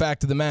just the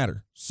fact of the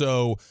matter.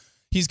 So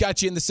he's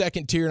got you in the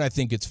second tier, and I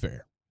think it's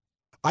fair.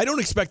 I don't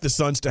expect the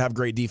Suns to have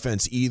great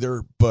defense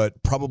either,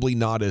 but probably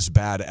not as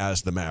bad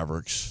as the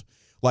Mavericks.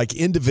 Like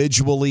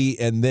individually,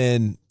 and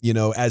then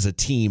as a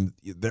team,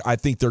 I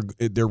think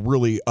they're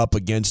really up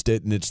against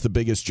it, and it's the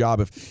biggest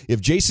job. If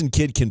Jason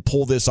Kidd can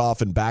pull this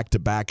off in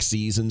back-to-back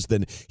seasons,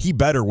 then he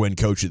better win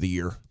Coach of the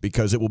Year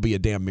because it will be a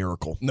damn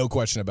miracle. No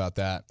question about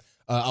that.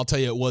 I'll tell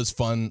you, it was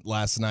fun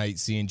last night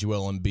seeing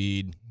Joel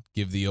Embiid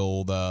give the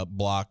old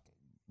block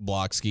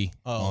block ski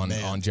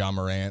on John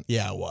Morant.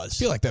 Yeah, it was. I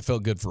feel like that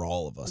felt good for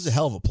all of us. It was a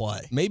hell of a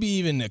play. Maybe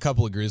even a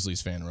couple of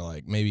Grizzlies fans were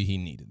like, maybe he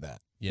needed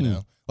that. You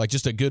know, like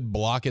just a good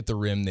block at the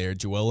rim there.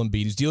 Joel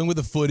Embiid is dealing with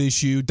a foot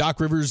issue.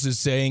 Doc Rivers is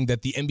saying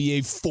that the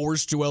NBA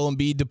forced Joel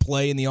Embiid to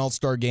play in the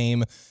All-Star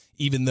game,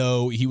 even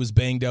though he was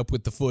banged up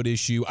with the foot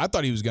issue. I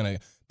thought he was going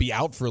to be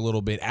out for a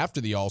little bit after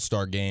the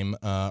All-Star game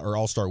or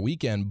All-Star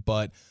weekend,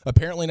 but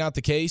apparently not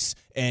the case.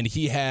 And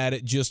he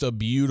had just a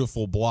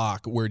beautiful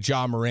block where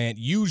Ja Morant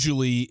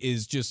usually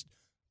is just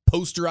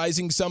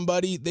posterizing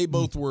somebody. They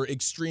both were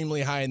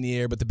extremely high in the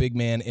air, but the big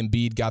man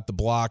Embiid got the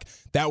block.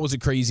 That was a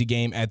crazy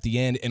game at the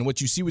end. And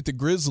what you see with the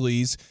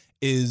Grizzlies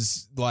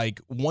is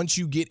like once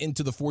you get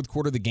into the fourth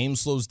quarter, the game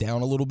slows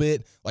down a little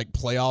bit, like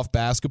playoff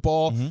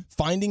basketball.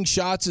 Finding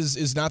shots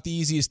is not the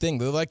easiest thing.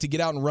 They like to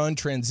get out and run,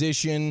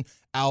 transition,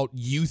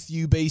 out-youth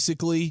you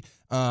basically,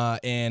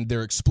 and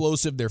they're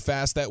explosive. They're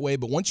fast that way.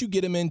 But once you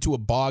get them into a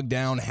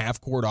bogged-down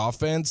half-court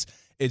offense,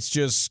 it's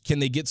just can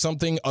they get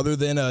something other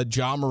than a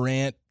Ja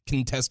Morant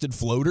contested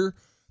floater?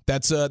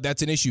 That's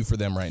an issue for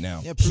them right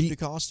now. Yeah, proved to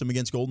cost him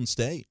against Golden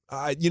State.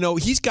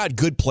 He's got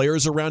good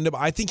players around him.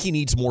 I think he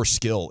needs more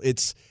skill.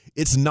 It's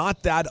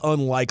not that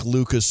unlike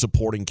Luka's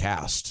supporting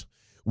cast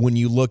when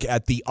you look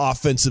at the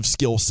offensive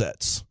skill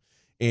sets.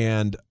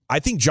 And I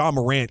think Ja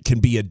Morant can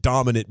be a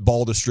dominant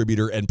ball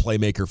distributor and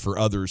playmaker for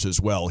others as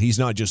well. He's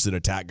not just an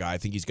attack guy. I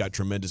think he's got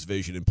tremendous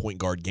vision in point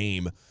guard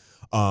game.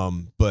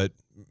 But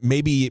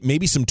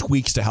maybe some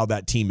tweaks to how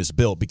that team is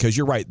built, because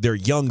you're right. They're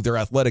young, they're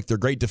athletic, they're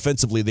great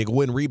defensively, they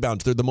win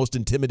rebounds, they're the most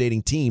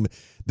intimidating team.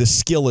 The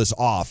skill is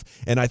off.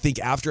 And I think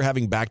after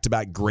having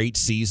back-to-back great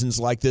seasons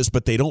like this,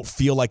 but they don't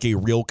feel like a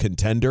real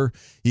contender,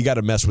 you got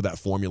to mess with that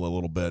formula a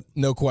little bit.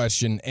 No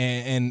question.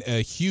 And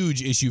a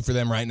huge issue for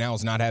them right now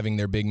is not having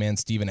their big man,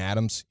 Steven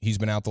Adams. He's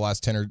been out the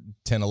last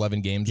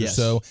 11 games or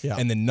so. Yeah.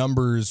 And the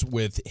numbers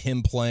with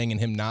him playing and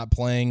him not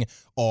playing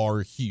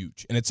are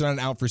huge. And it's not an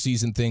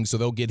out-for-season thing, so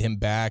they'll get him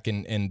back,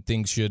 and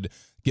things should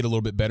get a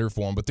little bit better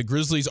for him. But the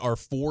Grizzlies are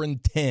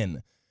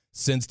 4-10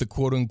 since the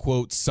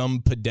quote-unquote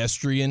some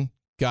pedestrian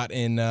got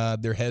in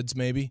their heads,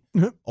 maybe.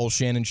 Old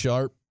Shannon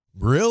Sharpe.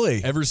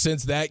 Really? Ever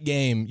since that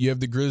game, you have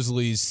the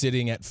Grizzlies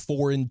sitting at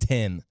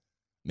 4-10.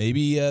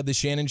 Maybe the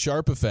Shannon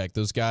Sharpe effect.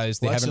 Those guys,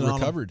 they haven't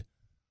recovered.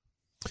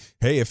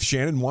 Hey, if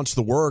Shannon wants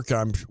the work,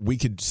 we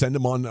could send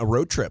him on a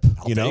road trip.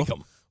 I'll take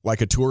him.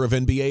 Like a tour of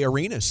NBA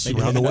arenas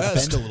around the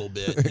West. Bend a little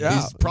bit.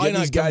 Yeah, he's probably not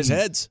these guys'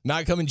 heads.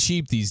 Not coming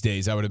cheap these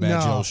days, I would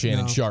imagine. Old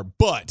Shannon Sharpe,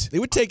 but it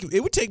would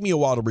take me a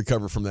while to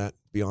recover from that.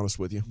 Be honest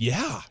with you.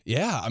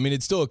 Yeah. I mean,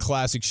 it's still a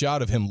classic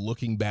shot of him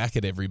looking back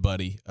at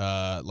everybody,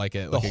 like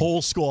the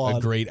whole squad. A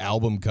great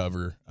album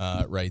cover,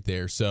 right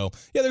there. So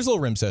yeah, there's a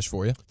little rim sesh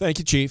for you. Thank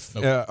you, Chief.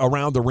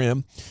 Around the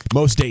rim,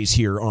 most days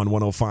here on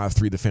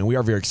 105.3 The Fan. We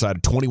are very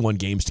excited. 21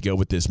 games to go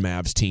with this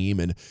Mavs team,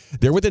 and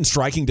they're within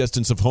striking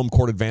distance of home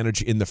court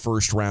advantage in the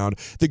first round.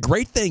 The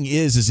great thing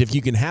is if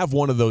you can have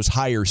one of those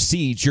higher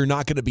seeds, you're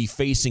not going to be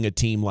facing a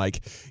team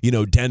like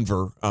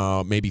Denver,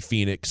 maybe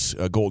Phoenix,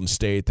 Golden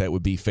State that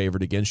would be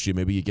favored against you.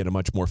 Maybe you get a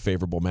much more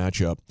favorable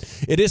matchup.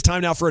 It is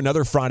time now for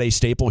another Friday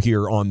staple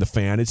here on The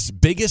Fan. It's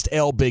Biggest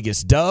L,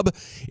 Biggest Dub,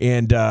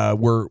 and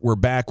we're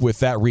back with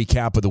that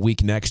recap of the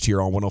week next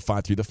here on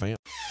 105.3 The Fan.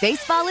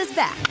 Baseball is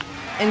back,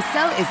 and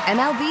so is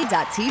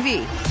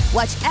MLB.tv.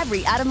 Watch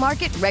every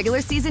out-of-market regular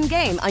season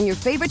game on your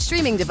favorite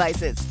streaming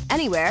devices,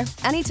 anywhere,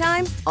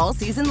 anytime, all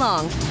season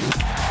long.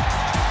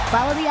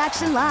 Follow the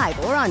action live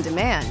or on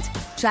demand.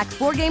 Track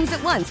 4 games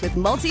at once with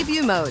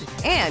multi-view mode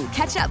and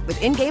catch up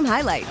with in-game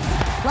highlights.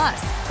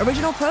 Plus,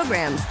 original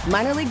programs,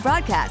 minor league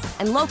broadcasts,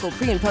 and local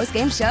pre- and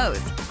post-game shows.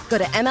 Go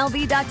to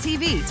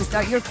MLB.tv to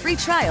start your free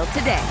trial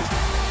today.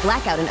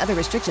 Blackout and other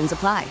restrictions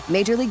apply.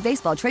 Major League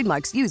Baseball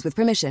trademarks used with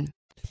permission.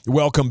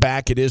 Welcome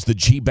back. It is the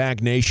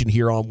G-Bag Nation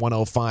here on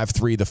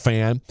 105.3 The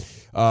Fan.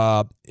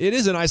 It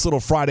is a nice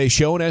little Friday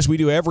show, and as we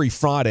do every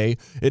Friday,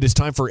 it is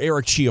time for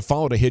Eric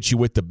Chiafalo to hit you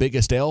with the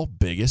Biggest L,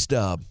 Biggest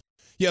Dub.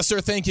 Yes,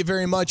 sir. Thank you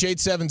very much.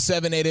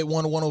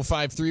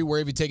 877-881-1053. Where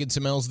have you taken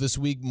some L's this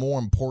week? More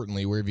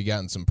importantly, where have you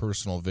gotten some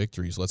personal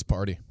victories? Let's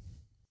party.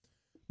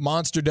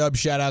 Monster dub.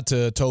 Shout out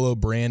to Tolo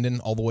Brandon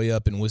all the way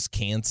up in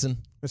Wisconsin.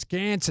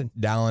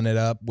 Dialing it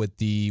up with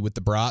the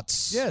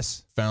brats.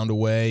 Yes. Found a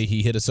way.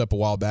 He hit us up a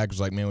while back. Was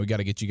like, man, we got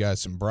to get you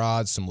guys some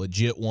brats, some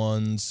legit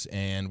ones.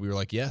 And we were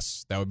like,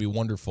 yes, that would be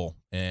wonderful.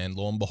 And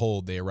lo and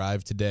behold, they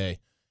arrived today.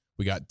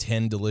 We got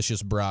 10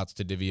 delicious brats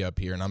to divvy up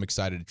here, and I'm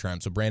excited to try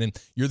them. So, Brandon,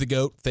 you're the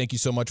GOAT. Thank you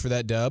so much for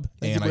that dub.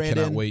 Thank you, I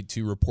cannot wait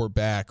to report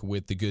back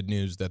with the good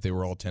news that they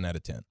were all 10 out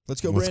of 10.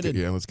 Let's go,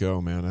 Brandon. Let's go,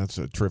 man. That's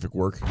a terrific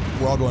work.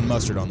 We're all going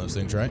mustard on those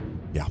things, right?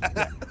 Yeah.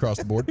 Across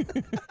the board.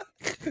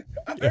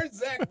 There's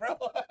Zach, bro.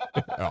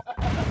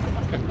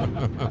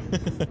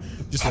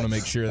 Just want to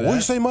make sure that. What did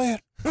you say, man?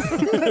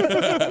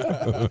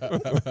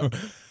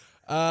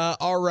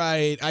 All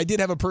right. I did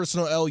have a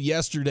personal L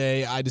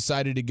yesterday. I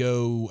decided to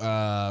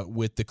go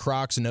with the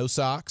Crocs No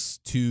Socks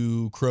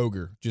to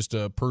Kroger. Just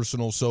a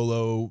personal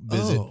solo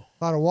visit.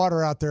 A lot of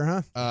water out there,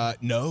 huh?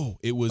 No,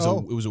 it was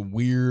a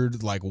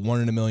weird, like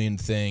 1 in a million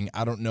thing.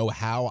 I don't know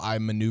how I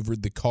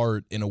maneuvered the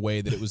cart in a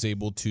way that it was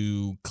able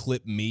to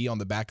clip me on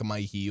the back of my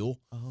heel.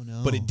 Oh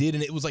no! But it did,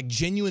 and it was like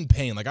genuine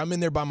pain. Like I'm in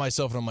there by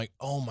myself, and I'm like,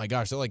 oh my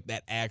gosh,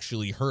 that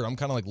actually hurt. I'm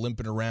kind of like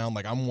limping around,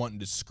 like I'm wanting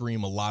to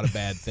scream a lot of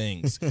bad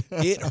things.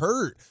 It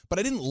hurt, but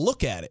I didn't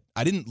look at it.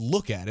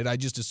 I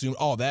just assumed,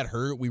 oh, that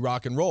hurt. We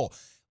rock and roll.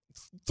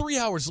 3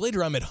 hours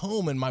later, I'm at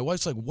home, and my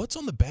wife's like, what's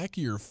on the back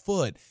of your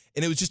foot?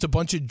 And it was just a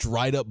bunch of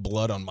dried up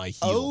blood on my heel.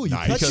 Oh, you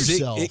cut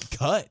yourself. It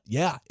cut.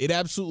 Yeah, it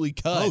absolutely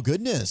cut. Oh,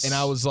 goodness. And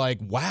I was like,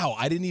 wow,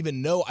 I didn't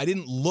even know. I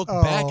didn't look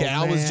back at it.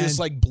 I was just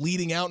like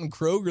bleeding out in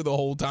Kroger the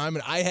whole time,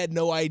 and I had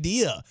no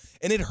idea.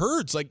 And it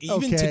hurts. Like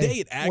even today,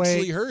 it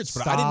actually hurts,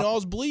 but I didn't know I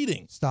was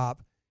bleeding.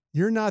 Stop.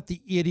 You're not the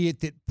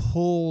idiot that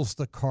pulls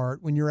the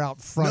cart when you're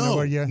out front,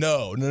 are you?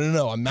 No.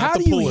 I'm not How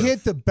the do puller. you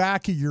hit the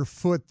back of your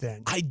foot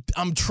then?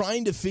 I'm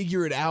trying to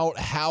figure it out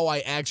how I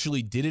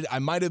actually did it. I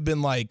might have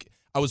been like,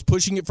 I was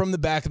pushing it from the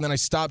back, and then I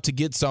stopped to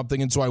get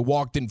something, and so I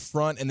walked in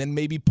front and then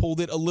maybe pulled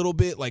it a little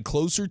bit like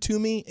closer to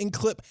me and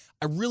clip.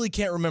 I really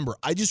can't remember.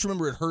 I just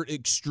remember it hurt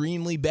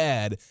extremely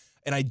bad,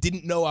 and I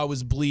didn't know I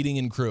was bleeding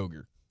in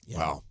Kroger. Yeah.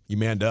 Wow. You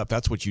manned up.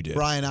 That's what you did.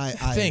 Brian, I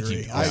Thank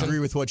agree. you. I agree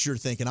with what you're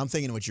thinking. I'm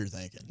thinking what you're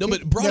thinking. No,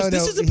 but Bryce,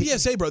 this is a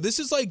PSA, bro. This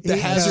is like the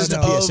hazards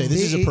of PSA.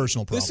 This is a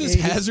personal problem. This is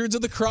hazards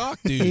of the croc,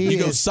 dude. You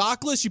go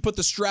sockless, you put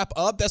the strap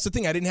up. That's the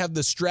thing. I didn't have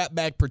the strap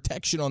back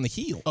protection on the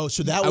heel. Oh,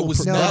 so that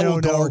will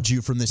guard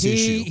you from this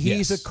issue.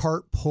 He's a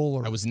cart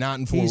puller. I was not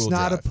in four-wheel He's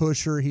not drive. a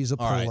pusher. He's a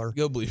All right, puller.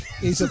 go believe.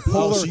 He's a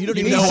puller. So you don't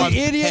he's even know the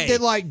idiot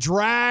that like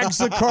drags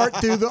the cart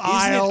through the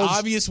aisles. Isn't it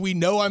obvious we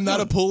know I'm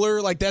not a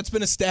puller? Like that's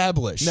been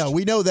established. No,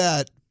 we know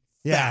that.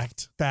 Yeah,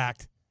 Fact.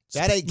 Fact.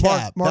 That ain't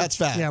cap. That's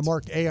fact. Yeah,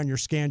 mark A on your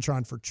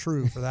Scantron for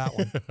true for that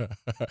one.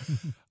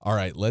 All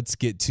right, let's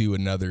get to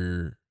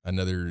another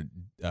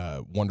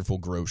wonderful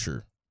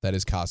grocer. That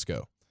is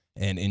Costco.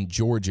 And in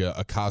Georgia,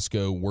 a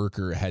Costco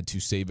worker had to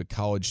save a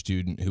college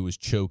student who was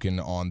choking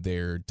on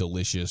their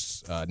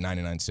delicious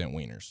 99-cent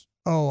wieners.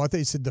 Oh, I thought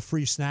you said the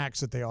free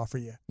snacks that they offer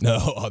you.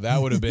 No,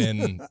 that would have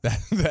been like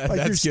that's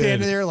you're standing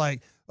good. there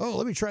like, oh,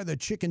 let me try the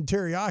chicken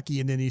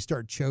teriyaki, and then you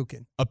start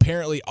choking.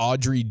 Apparently,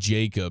 Audrey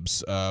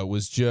Jacobs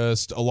was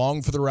just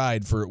along for the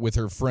ride with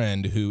her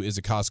friend who is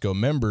a Costco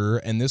member,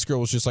 and this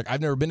girl was just like,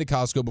 I've never been to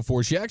Costco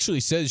before. She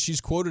actually says,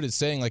 she's quoted as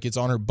saying like it's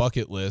on her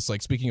bucket list.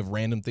 Like speaking of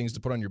random things to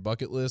put on your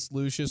bucket list,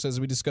 Lucius, as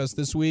we discussed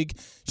this week,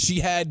 she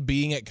had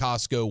being at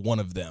Costco one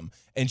of them.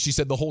 And she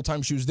said the whole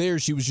time she was there,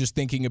 she was just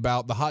thinking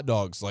about the hot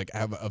dogs, like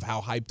of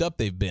how hyped up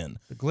they've been.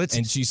 The glitzy.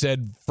 And she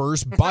said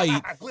first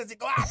bite.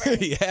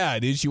 Yeah,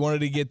 dude, she wanted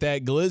to get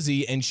that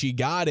glizzy, and she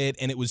got it,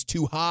 and it was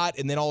too hot,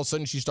 and then all of a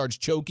sudden she starts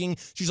choking.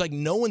 She's like,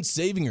 no one's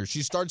saving her.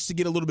 She starts to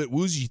get a little bit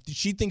woozy.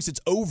 She thinks it's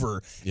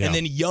over. Yeah. And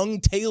then young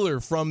Taylor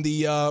from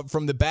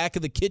the back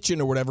of the kitchen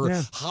or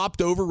whatever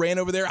hopped over, ran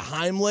over there,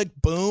 Heimlich,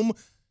 boom,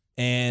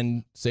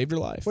 and saved her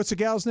life. What's the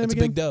gal's name That's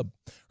again? a big dub.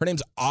 Her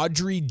name's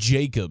Audrey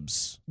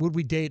Jacobs. Would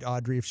we date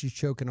Audrey if she's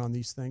choking on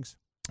these things?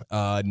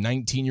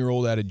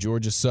 19-year-old out of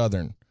Georgia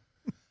Southern.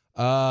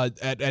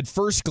 At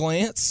first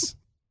glance,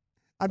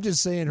 I'm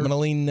just saying. I'm gonna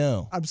lean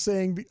no. I'm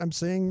saying.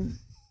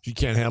 She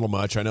can't handle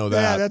much. I know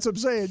that. Yeah, that's what I'm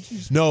saying.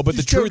 No, but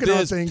she's the truth choking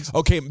on is, things.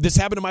 okay, this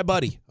happened to my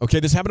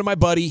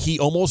buddy. He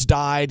almost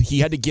died. He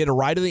had to get a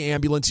ride to the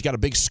ambulance. He got a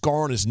big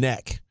scar on his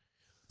neck.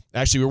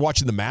 Actually, we were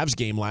watching the Mavs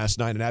game last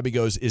night, and Abby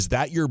goes, is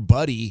that your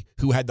buddy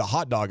who had the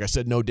hot dog? I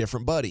said, no,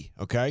 different buddy,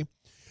 okay?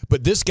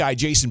 But this guy,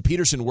 Jason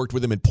Peterson, worked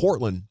with him in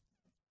Portland.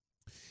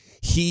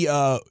 He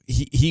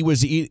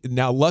was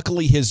now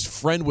luckily his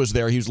friend was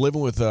there. He was living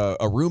with a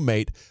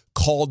roommate,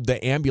 called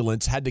the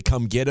ambulance, had to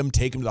come get him,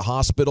 take him to the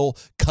hospital,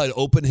 cut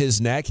open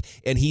his neck,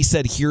 and he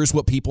said, here's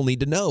what people need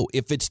to know.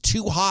 If it's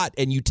too hot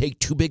and you take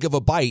too big of a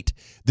bite,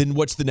 then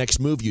what's the next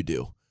move you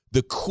do?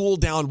 The cool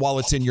down while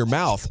it's in your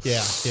mouth.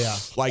 Yeah.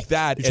 Like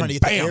that. You're trying to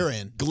get the air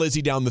in.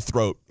 Glizzy down the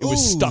throat. It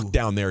was stuck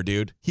down there,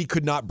 dude. He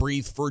could not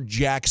breathe for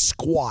jack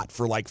squat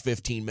for like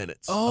 15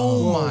 minutes.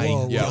 Oh, my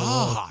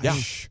gosh.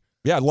 Yeah.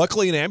 Yeah,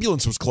 luckily an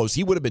ambulance was close.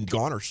 He would have been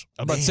goners.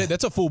 I'm about to say,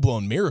 that's a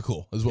full-blown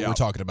miracle is what Yeah. we're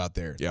talking about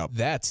there. Yeah.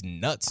 That's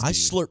nuts, dude. I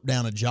slurped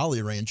down a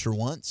Jolly Rancher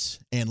once,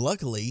 and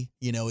luckily,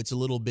 it's a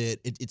little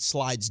bit, it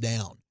slides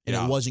down, and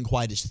it wasn't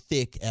quite as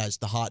thick as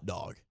the hot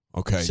dog.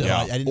 Okay, so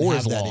yeah. I didn't Or have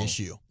as that long.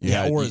 issue.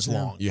 Or as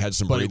long. You had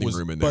some But it breathing was-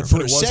 room in there. But for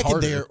But a it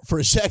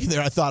was second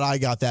there, I thought I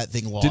got that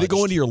thing lodged. Did it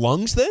go into your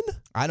lungs then?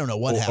 I don't know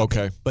what Oh, happened.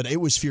 okay. But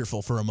it was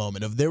fearful for a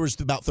moment. There was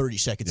about 30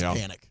 seconds of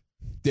panic.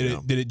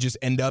 Did it just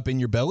end up in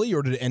your belly,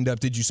 or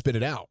did you spit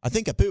it out? I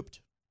think I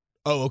pooped.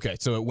 Oh, okay.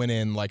 So it went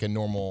in like a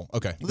normal.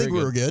 Okay. I think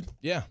we were good.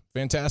 Yeah,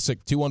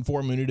 fantastic.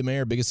 214 Mooney to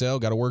Mayor, biggest L.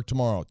 Got to work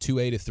tomorrow.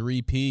 2A to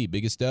 3P,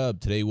 biggest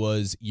dub. Today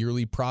was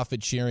yearly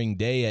profit sharing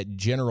day at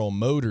General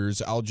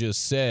Motors. I'll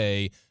just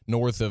say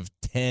north of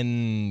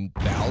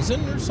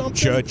 10,000 or something.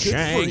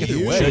 Cha-ching. Good for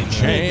you. Way.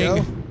 Cha-ching. There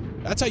you go.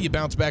 That's how you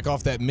bounce back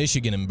off that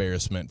Michigan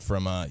embarrassment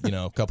from a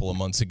couple of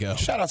months ago.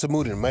 Shout out to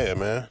Moody and Mayor,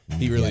 man.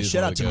 He really is.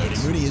 Shout out to Moody.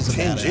 Moody is a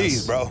 10 badass.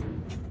 G's, bro.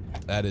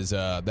 That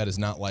is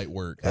not light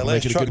work.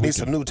 LA's truck needs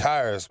some new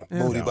tires,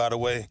 Moody, by the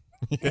way.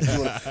 If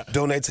you want to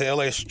donate to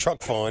LA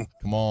Truck Fund.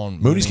 Come on.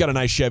 Moody's got a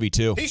nice Chevy,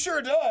 too. He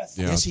sure does.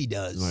 Yeah. Yes, he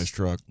does. Nice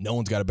truck. No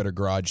one's got a better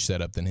garage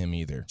setup than him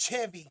either.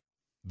 Chevy.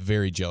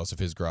 Very jealous of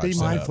his garage Be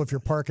setup. mindful if you're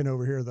parking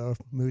over here, though,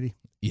 Moody.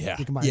 Yeah.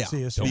 You can might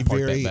see us. Don't Be park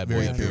very, that bad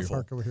very boy up here. careful.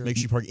 Park over here. Make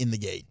sure you park in the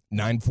gate.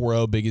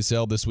 940 Biggest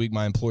L this week.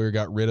 My employer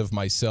got rid of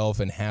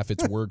myself and half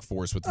its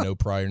workforce with no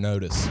prior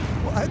notice.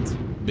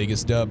 What?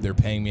 Biggest dub, they're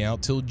paying me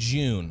out till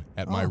June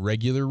at my Oh.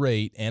 regular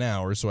rate and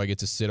hours, so I get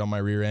to sit on my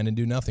rear end and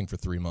do nothing for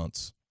 3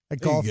 months.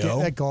 That There you golf, go.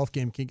 that golf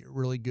game can get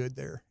really good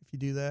there if you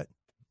do that.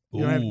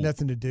 You don't have Ooh.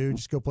 nothing to do.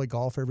 Just go play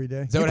golf every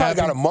day. Is that You what probably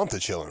got a happened? month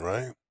of chilling,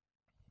 right?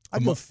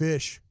 I'd go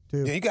fish,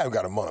 too. Yeah, you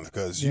got a month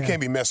because you Yeah.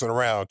 can't be messing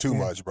around too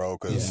much, bro,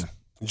 because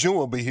June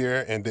will be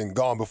here and then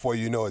gone before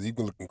you know it. You've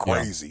been looking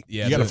crazy.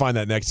 Yeah, You got to the- find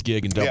that next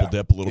gig and double Yeah.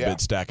 dip a little Yeah. bit,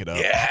 stack it up.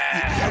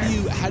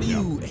 How do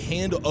you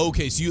handle?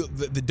 Okay, so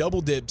the double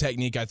dip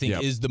technique, I think,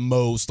 Yep. is the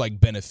most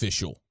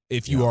beneficial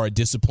if you are a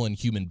disciplined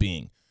human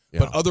being. Yeah.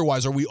 But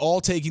otherwise, are we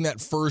all taking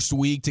that first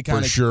week to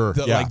kind of sure,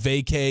 yeah.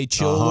 vacay,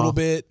 chill a Uh-huh. little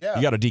bit? Yeah.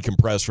 You got to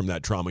decompress from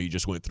that trauma you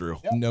just went through.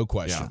 No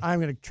question. I'm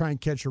going to try and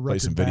catch a record Play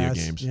some video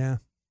bass. games. Yeah.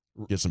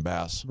 Get some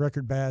bass.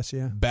 Record bass,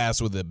 yeah.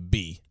 Bass with a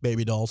B.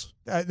 Baby dolls.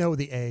 No,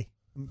 the A.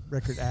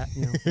 Record at,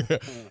 you know.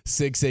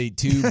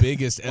 682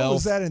 Biggest What L.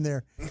 was that in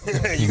there?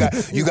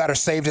 you got her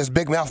saved as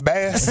Big Mouth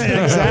Bass.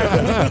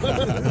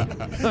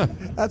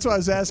 Exactly. That's why I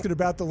was asking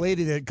about the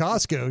lady at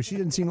Costco. She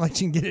didn't seem like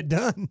she can get it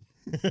done.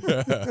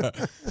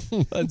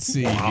 Let's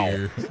see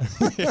here.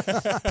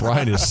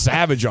 Brian is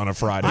savage on a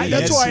Friday.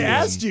 That's why I he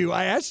asked you.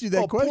 I asked you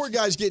that question. Poor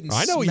guy's getting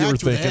I know what you were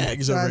smacked with thinking.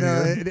 eggs I over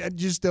know. here. I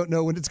just don't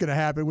know when it's going to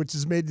happen, which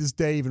has made this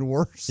day even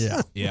worse.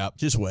 Yeah. Yeah.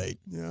 Just wait.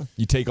 Yeah.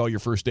 You take all your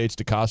first dates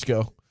to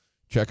Costco,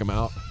 check them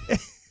out.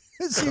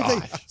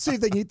 see if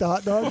they can eat the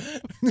hot dog.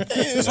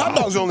 This hot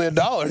dog's only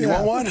 $1. You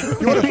want one?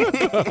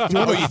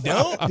 You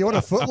don't? You want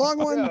a foot long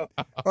one?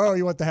 Oh,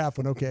 you want the half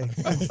one? Okay.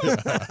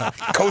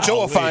 Coach O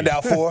will find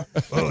out for.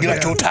 You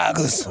like your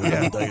tigers?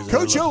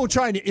 Coach O will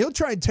he'll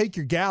try and take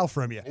your gal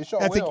from you. He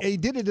sure At the- will. He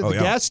did it at Oh, the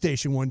yeah. gas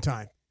station one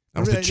time. That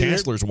was the Remember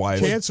chancellor's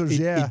wife. Chancellor's,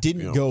 yeah. It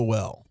didn't go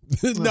well.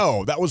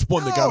 No, that was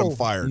one that got him No.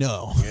 fired.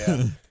 No.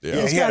 Yeah.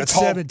 Yeah, he's he had got a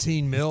tall.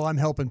 17 mil. I'm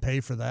helping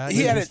pay for that.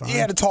 He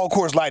had a tall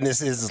Coors Light in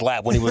his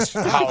lap when he was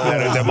hollering at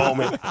it at that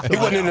moment. He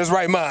wasn't in his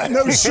right mind.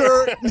 No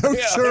shirt. No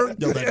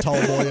shirt. Yo, that tall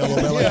boy yellow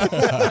belly.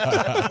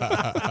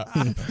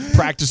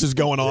 Practice is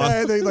going on.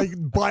 Yeah, they like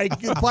bike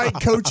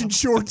coaching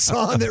shorts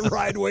on that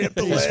ride way up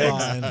the He's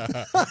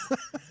legs.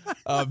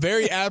 fine.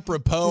 Very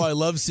apropos. I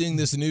love seeing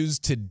this news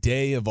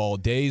today of all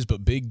days,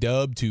 but big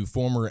dub to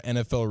former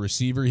NFL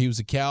receiver. He was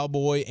a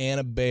Cowboy and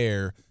a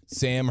Bear.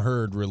 Sam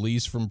Hurd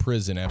released from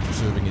prison after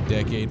serving a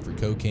decade for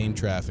cocaine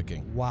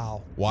trafficking.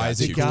 Wow. Why is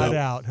He it got cool?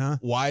 out, huh?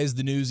 Why is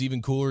the news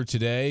even cooler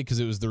today? Because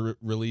it was the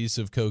release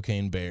of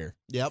Cocaine Bear.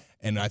 Yep.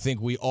 And I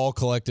think we all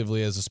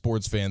collectively, as a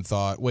sports fan,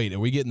 thought, wait, are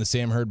we getting the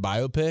Sam Hurd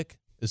biopic?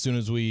 As soon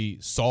as we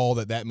saw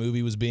that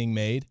movie was being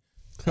made.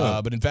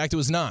 But in fact, it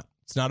was not.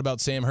 It's not about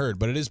Sam Hurd,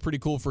 but it is pretty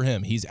cool for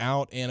him. He's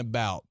out and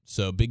about.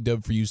 So big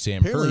dub for you, Sam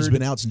Apparently Hurd. he's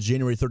been out since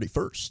January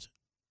 31st.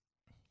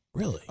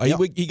 Really?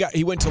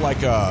 He went to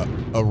like a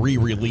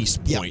re-release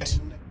point.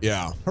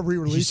 Yeah. A He's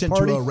re-release sent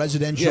party. to a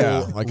residential Yeah,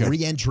 like a-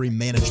 re-entry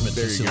management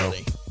There you go.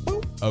 facility.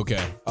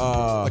 Okay.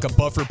 Like a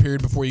buffer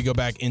period before you go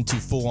back into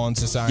full-on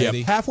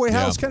society. Halfway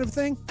house Yeah. kind of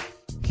thing.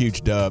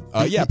 Huge dub.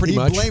 Yeah, pretty he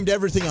much. blamed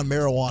everything on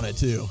marijuana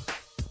too.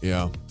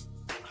 Yeah.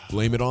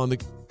 Blame it on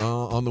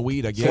the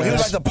weed, I guess. Well, he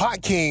was like the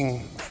pot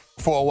king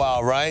for a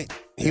while, right?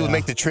 He would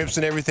make the trips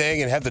and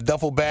everything and have the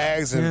duffel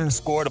bags and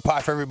score the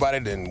pot for everybody.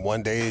 Then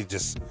one day it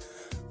just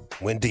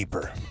went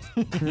deeper.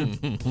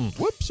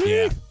 Whoopsie.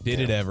 Yeah. Did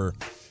it ever.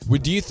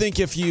 Do you think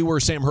if you were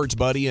Sam Hurd's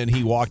buddy and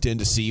he walked in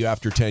to see you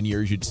after 10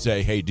 years, you'd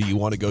say, hey, do you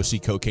want to go see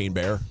Cocaine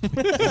Bear?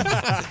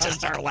 Just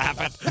start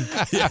laughing.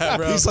 Yeah,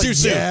 bro. He's like, too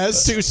soon.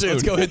 Yes. Too soon.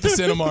 Let's go hit the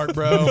Cinemark,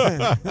 bro.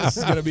 This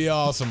is going to be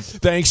awesome.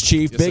 Thanks,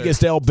 Chief. Yes,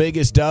 Biggest sir. L,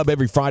 biggest dub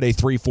every Friday,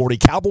 3:40.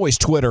 Cowboys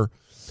Twitter.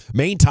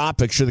 Main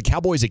topic, should the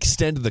Cowboys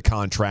extend the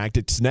contract?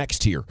 It's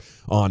next here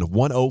on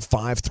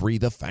 105.3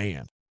 The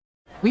Fan.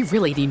 We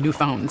really need new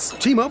phones.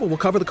 T-Mobile will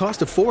cover the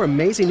cost of 4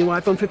 amazing new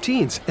iPhone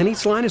 15s, and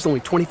each line is only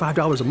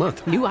 $25 a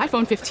month. New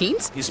iPhone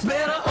 15s? It's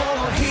better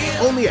over here.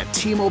 Only at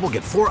T-Mobile,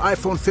 get 4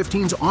 iPhone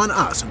 15s on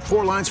us and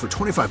 4 lines for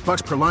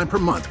 $25 per line per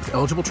month with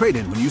eligible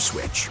trade-in when you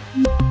switch.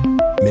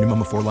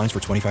 Minimum of 4 lines for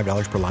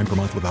 $25 per line per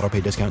month with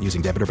autopay discount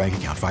using debit or bank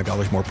account.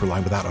 $5 more per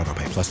line without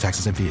autopay, plus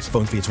taxes and fees.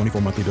 Phone fee at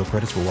 24 monthly bill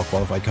credits for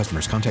well-qualified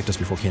customers. Contact us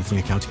before canceling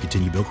account to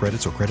continue bill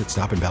credits or credit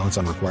stop and balance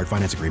on required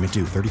finance agreement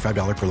due.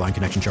 $35 per line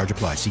connection charge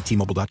applies. See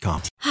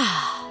T-Mobile.com.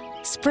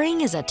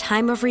 Spring is a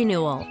time of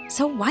renewal,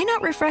 so why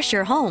not refresh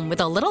your home with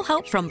a little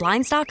help from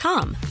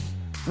Blinds.com?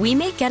 We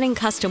make getting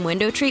custom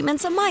window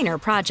treatments a minor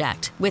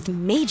project with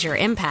major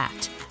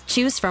impact.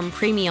 Choose from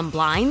premium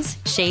blinds,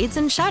 shades,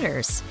 and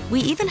shutters.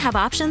 We even have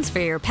options for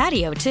your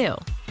patio, too.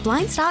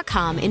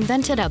 Blinds.com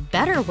invented a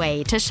better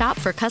way to shop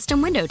for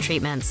custom window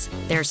treatments.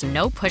 There's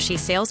no pushy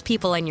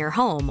salespeople in your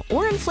home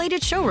or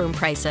inflated showroom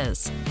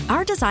prices.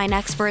 Our design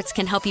experts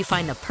can help you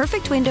find the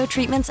perfect window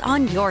treatments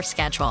on your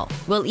schedule.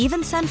 We'll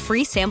even send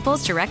free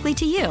samples directly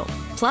to you.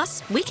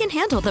 Plus, we can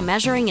handle the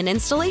measuring and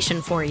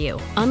installation for you.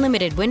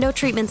 Unlimited window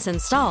treatments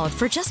installed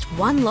for just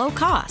one low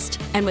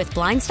cost. And with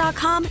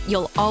Blinds.com,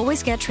 you'll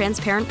always get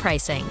transparent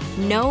pricing.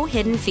 No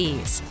hidden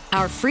fees.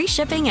 Our free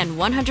shipping and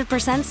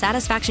 100%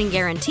 satisfaction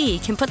guarantee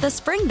can put the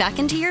spring back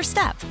into your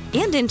step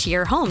and into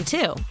your home,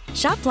 too.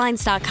 Shop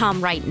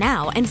Blinds.com right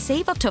now and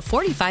save up to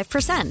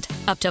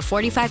 45%. Up to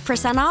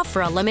 45% off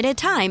for a limited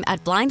time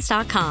at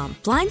Blinds.com.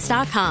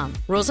 Blinds.com.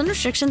 Rules and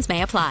restrictions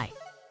may apply.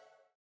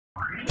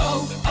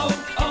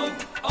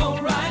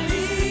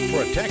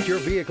 Protect your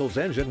vehicle's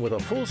engine with a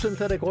full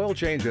synthetic oil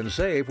change and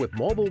save with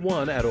Mobil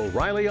 1 at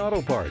O'Reilly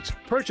Auto Parts.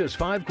 Purchase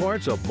 5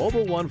 quarts of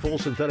Mobil 1 full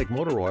synthetic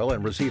motor oil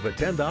and receive a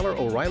 $10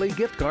 O'Reilly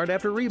gift card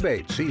after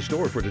rebate. See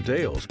store for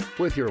details.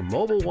 With your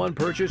Mobil 1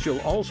 purchase,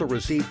 you'll also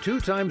receive 2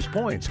 times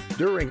points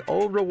during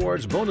O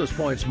Rewards Bonus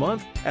Points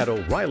Month at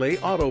O'Reilly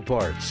Auto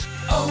Parts.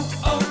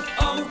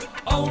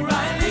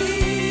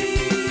 O'Reilly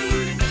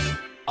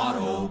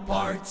Auto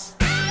Parts.